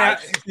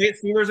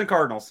it's Steelers and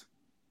Cardinals.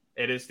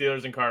 It is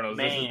Steelers and Cardinals.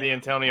 Man. This is the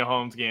Antonio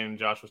Holmes game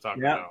Josh was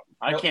talking about.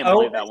 I can't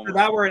believe that one. So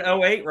now we're in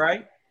 08,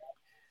 right?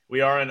 We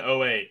are in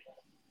 08.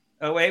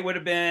 08 would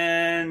have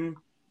been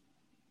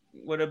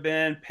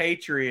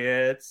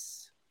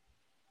Patriots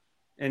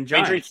and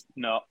Giants. Patriots.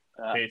 No.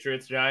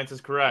 Patriots Giants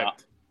is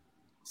correct.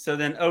 So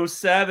then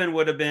 07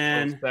 would have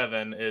been.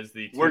 07 is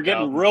the. We're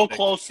getting real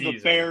close to the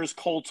season. Bears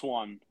Colts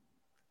one.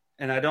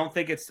 And I don't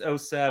think it's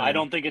 07. I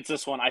don't think it's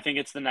this one. I think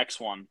it's the next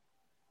one.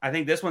 I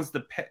think this one's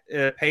the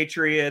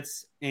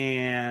Patriots,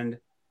 and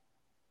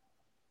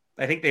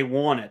I think they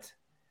won it.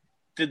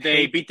 Did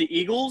they beat the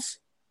Eagles?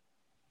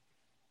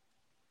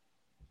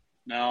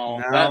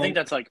 No. I think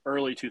that's like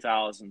early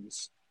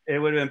 2000s. It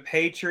would have been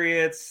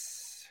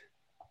Patriots.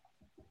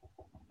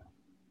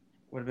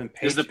 Would have been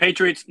Patriots. Is the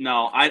Patriots?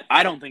 No,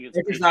 I don't think it's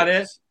Patriots not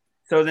it?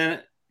 So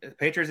then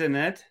Patriots in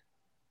it?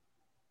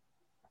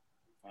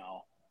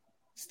 No.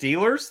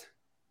 Steelers?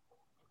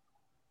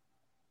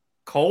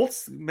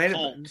 Colts?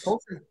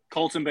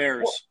 Colts and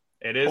Bears.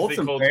 It is Colts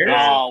the and Colts. Bears?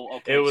 Bears. Oh,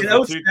 okay. It was In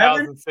the 07?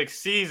 2006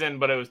 season,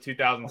 but it was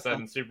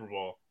 2007 Super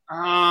Bowl.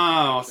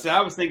 Oh, so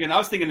I was thinking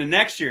the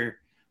next year.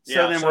 So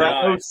Yeah, then so we're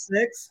I- at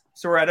 06.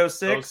 So we're at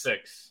 06.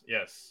 06,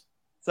 yes.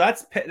 So that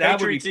would be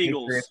Patriots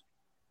Eagles. Patriots.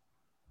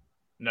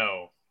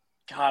 No.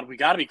 God, we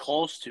got to be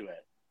close to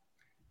it.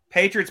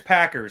 Patriots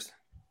Packers.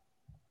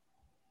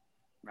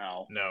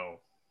 No,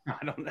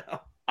 I don't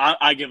know.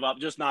 I give up.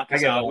 Just knock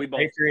us out. We both.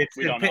 Patriots.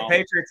 we don't know.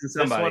 Patriots and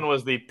somebody. This one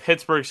was the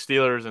Pittsburgh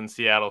Steelers and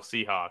Seattle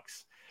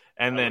Seahawks.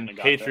 And I then wouldn't have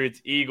got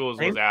Patriots Eagles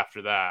was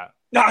after that.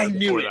 I knew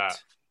Before it. that.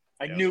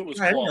 I Yeah. knew it was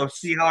I didn't know close.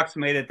 Seahawks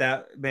made it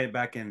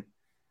back in.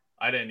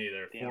 I didn't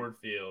either. Damn. Ford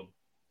Field.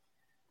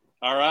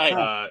 All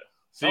right.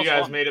 So That you was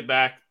guys fun. made it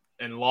back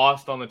and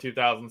lost on the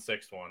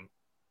 2006 one.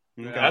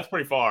 Okay. That's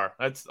pretty far.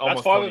 That's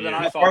almost farther 20 than years.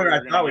 I That's thought farther we I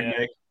were thought gonna we'd get.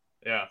 make.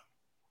 Yeah.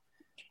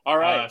 All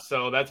right.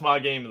 So that's my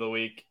game of the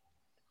week.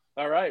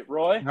 All right,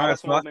 Roy. right,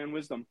 That's so- old man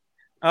wisdom.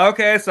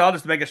 Okay, so I'll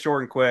just make it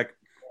short and quick.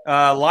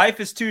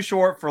 Life is too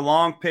short for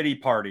long pity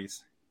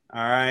parties.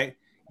 All right,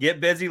 get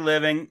busy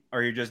living,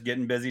 or you're just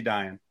getting busy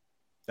dying.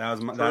 That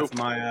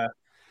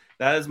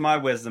is my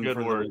wisdom. Good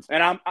for the words. week.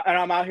 And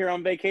I'm out here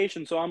on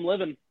vacation, so I'm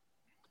living.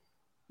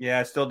 Yeah,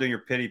 I still do your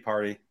pity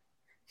party.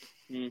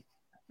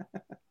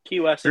 Key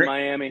West in Drink-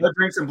 Miami. Let's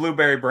drink some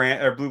blueberry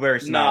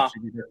schnapps.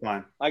 You'll be just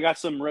fine. I got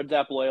some Red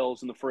Apple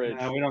ales in the fridge.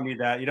 No, we don't need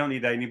that. You don't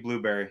need that. You need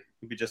blueberry.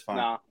 You'll be just fine.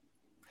 Nah.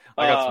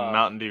 I got some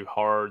Mountain Dew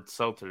hard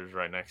seltzers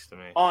right next to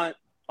me.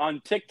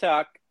 On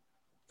TikTok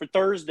for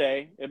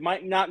Thursday. It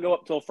might not go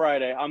up till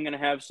Friday. I'm gonna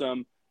have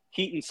some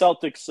Heat and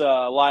Celtics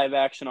live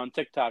action on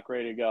TikTok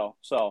ready to go.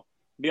 So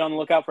be on the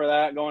lookout for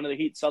that. Going to the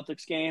Heat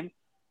Celtics game.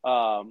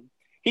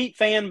 Heat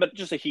fan, but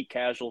just a Heat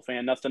casual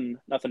fan. Nothing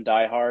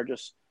die hard.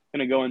 Just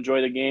gonna go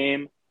enjoy the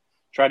game.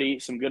 Try to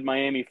eat some good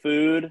Miami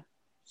food.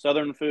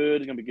 Southern food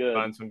is gonna be good.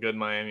 Find some good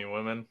Miami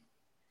women.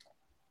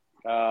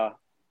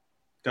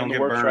 Don't in the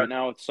get works burned. right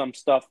now with some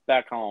stuff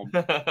back home.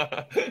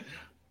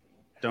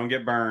 Don't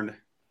get burned.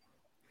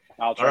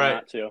 I'll try All right.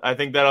 not to. I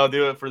think that'll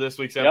do it for this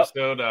week's Yep.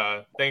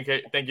 episode. Thank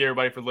you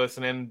everybody for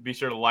listening. Be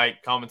sure to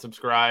like, comment,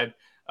 subscribe.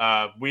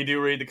 We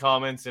do read the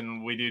comments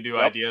and we do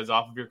ideas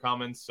off of your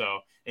comments. So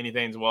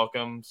anything's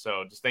welcome.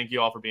 So just thank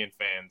you all for being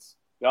fans.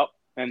 Yep.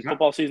 And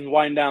football season's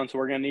winding down, so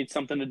we're going to need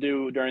something to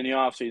do during the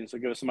off season. So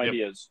give us some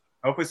ideas.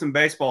 Hopefully some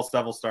baseball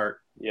stuff will start.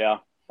 Yeah,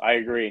 I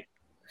agree.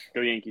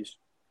 Go Yankees.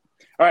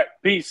 All right,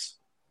 peace.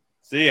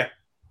 See ya.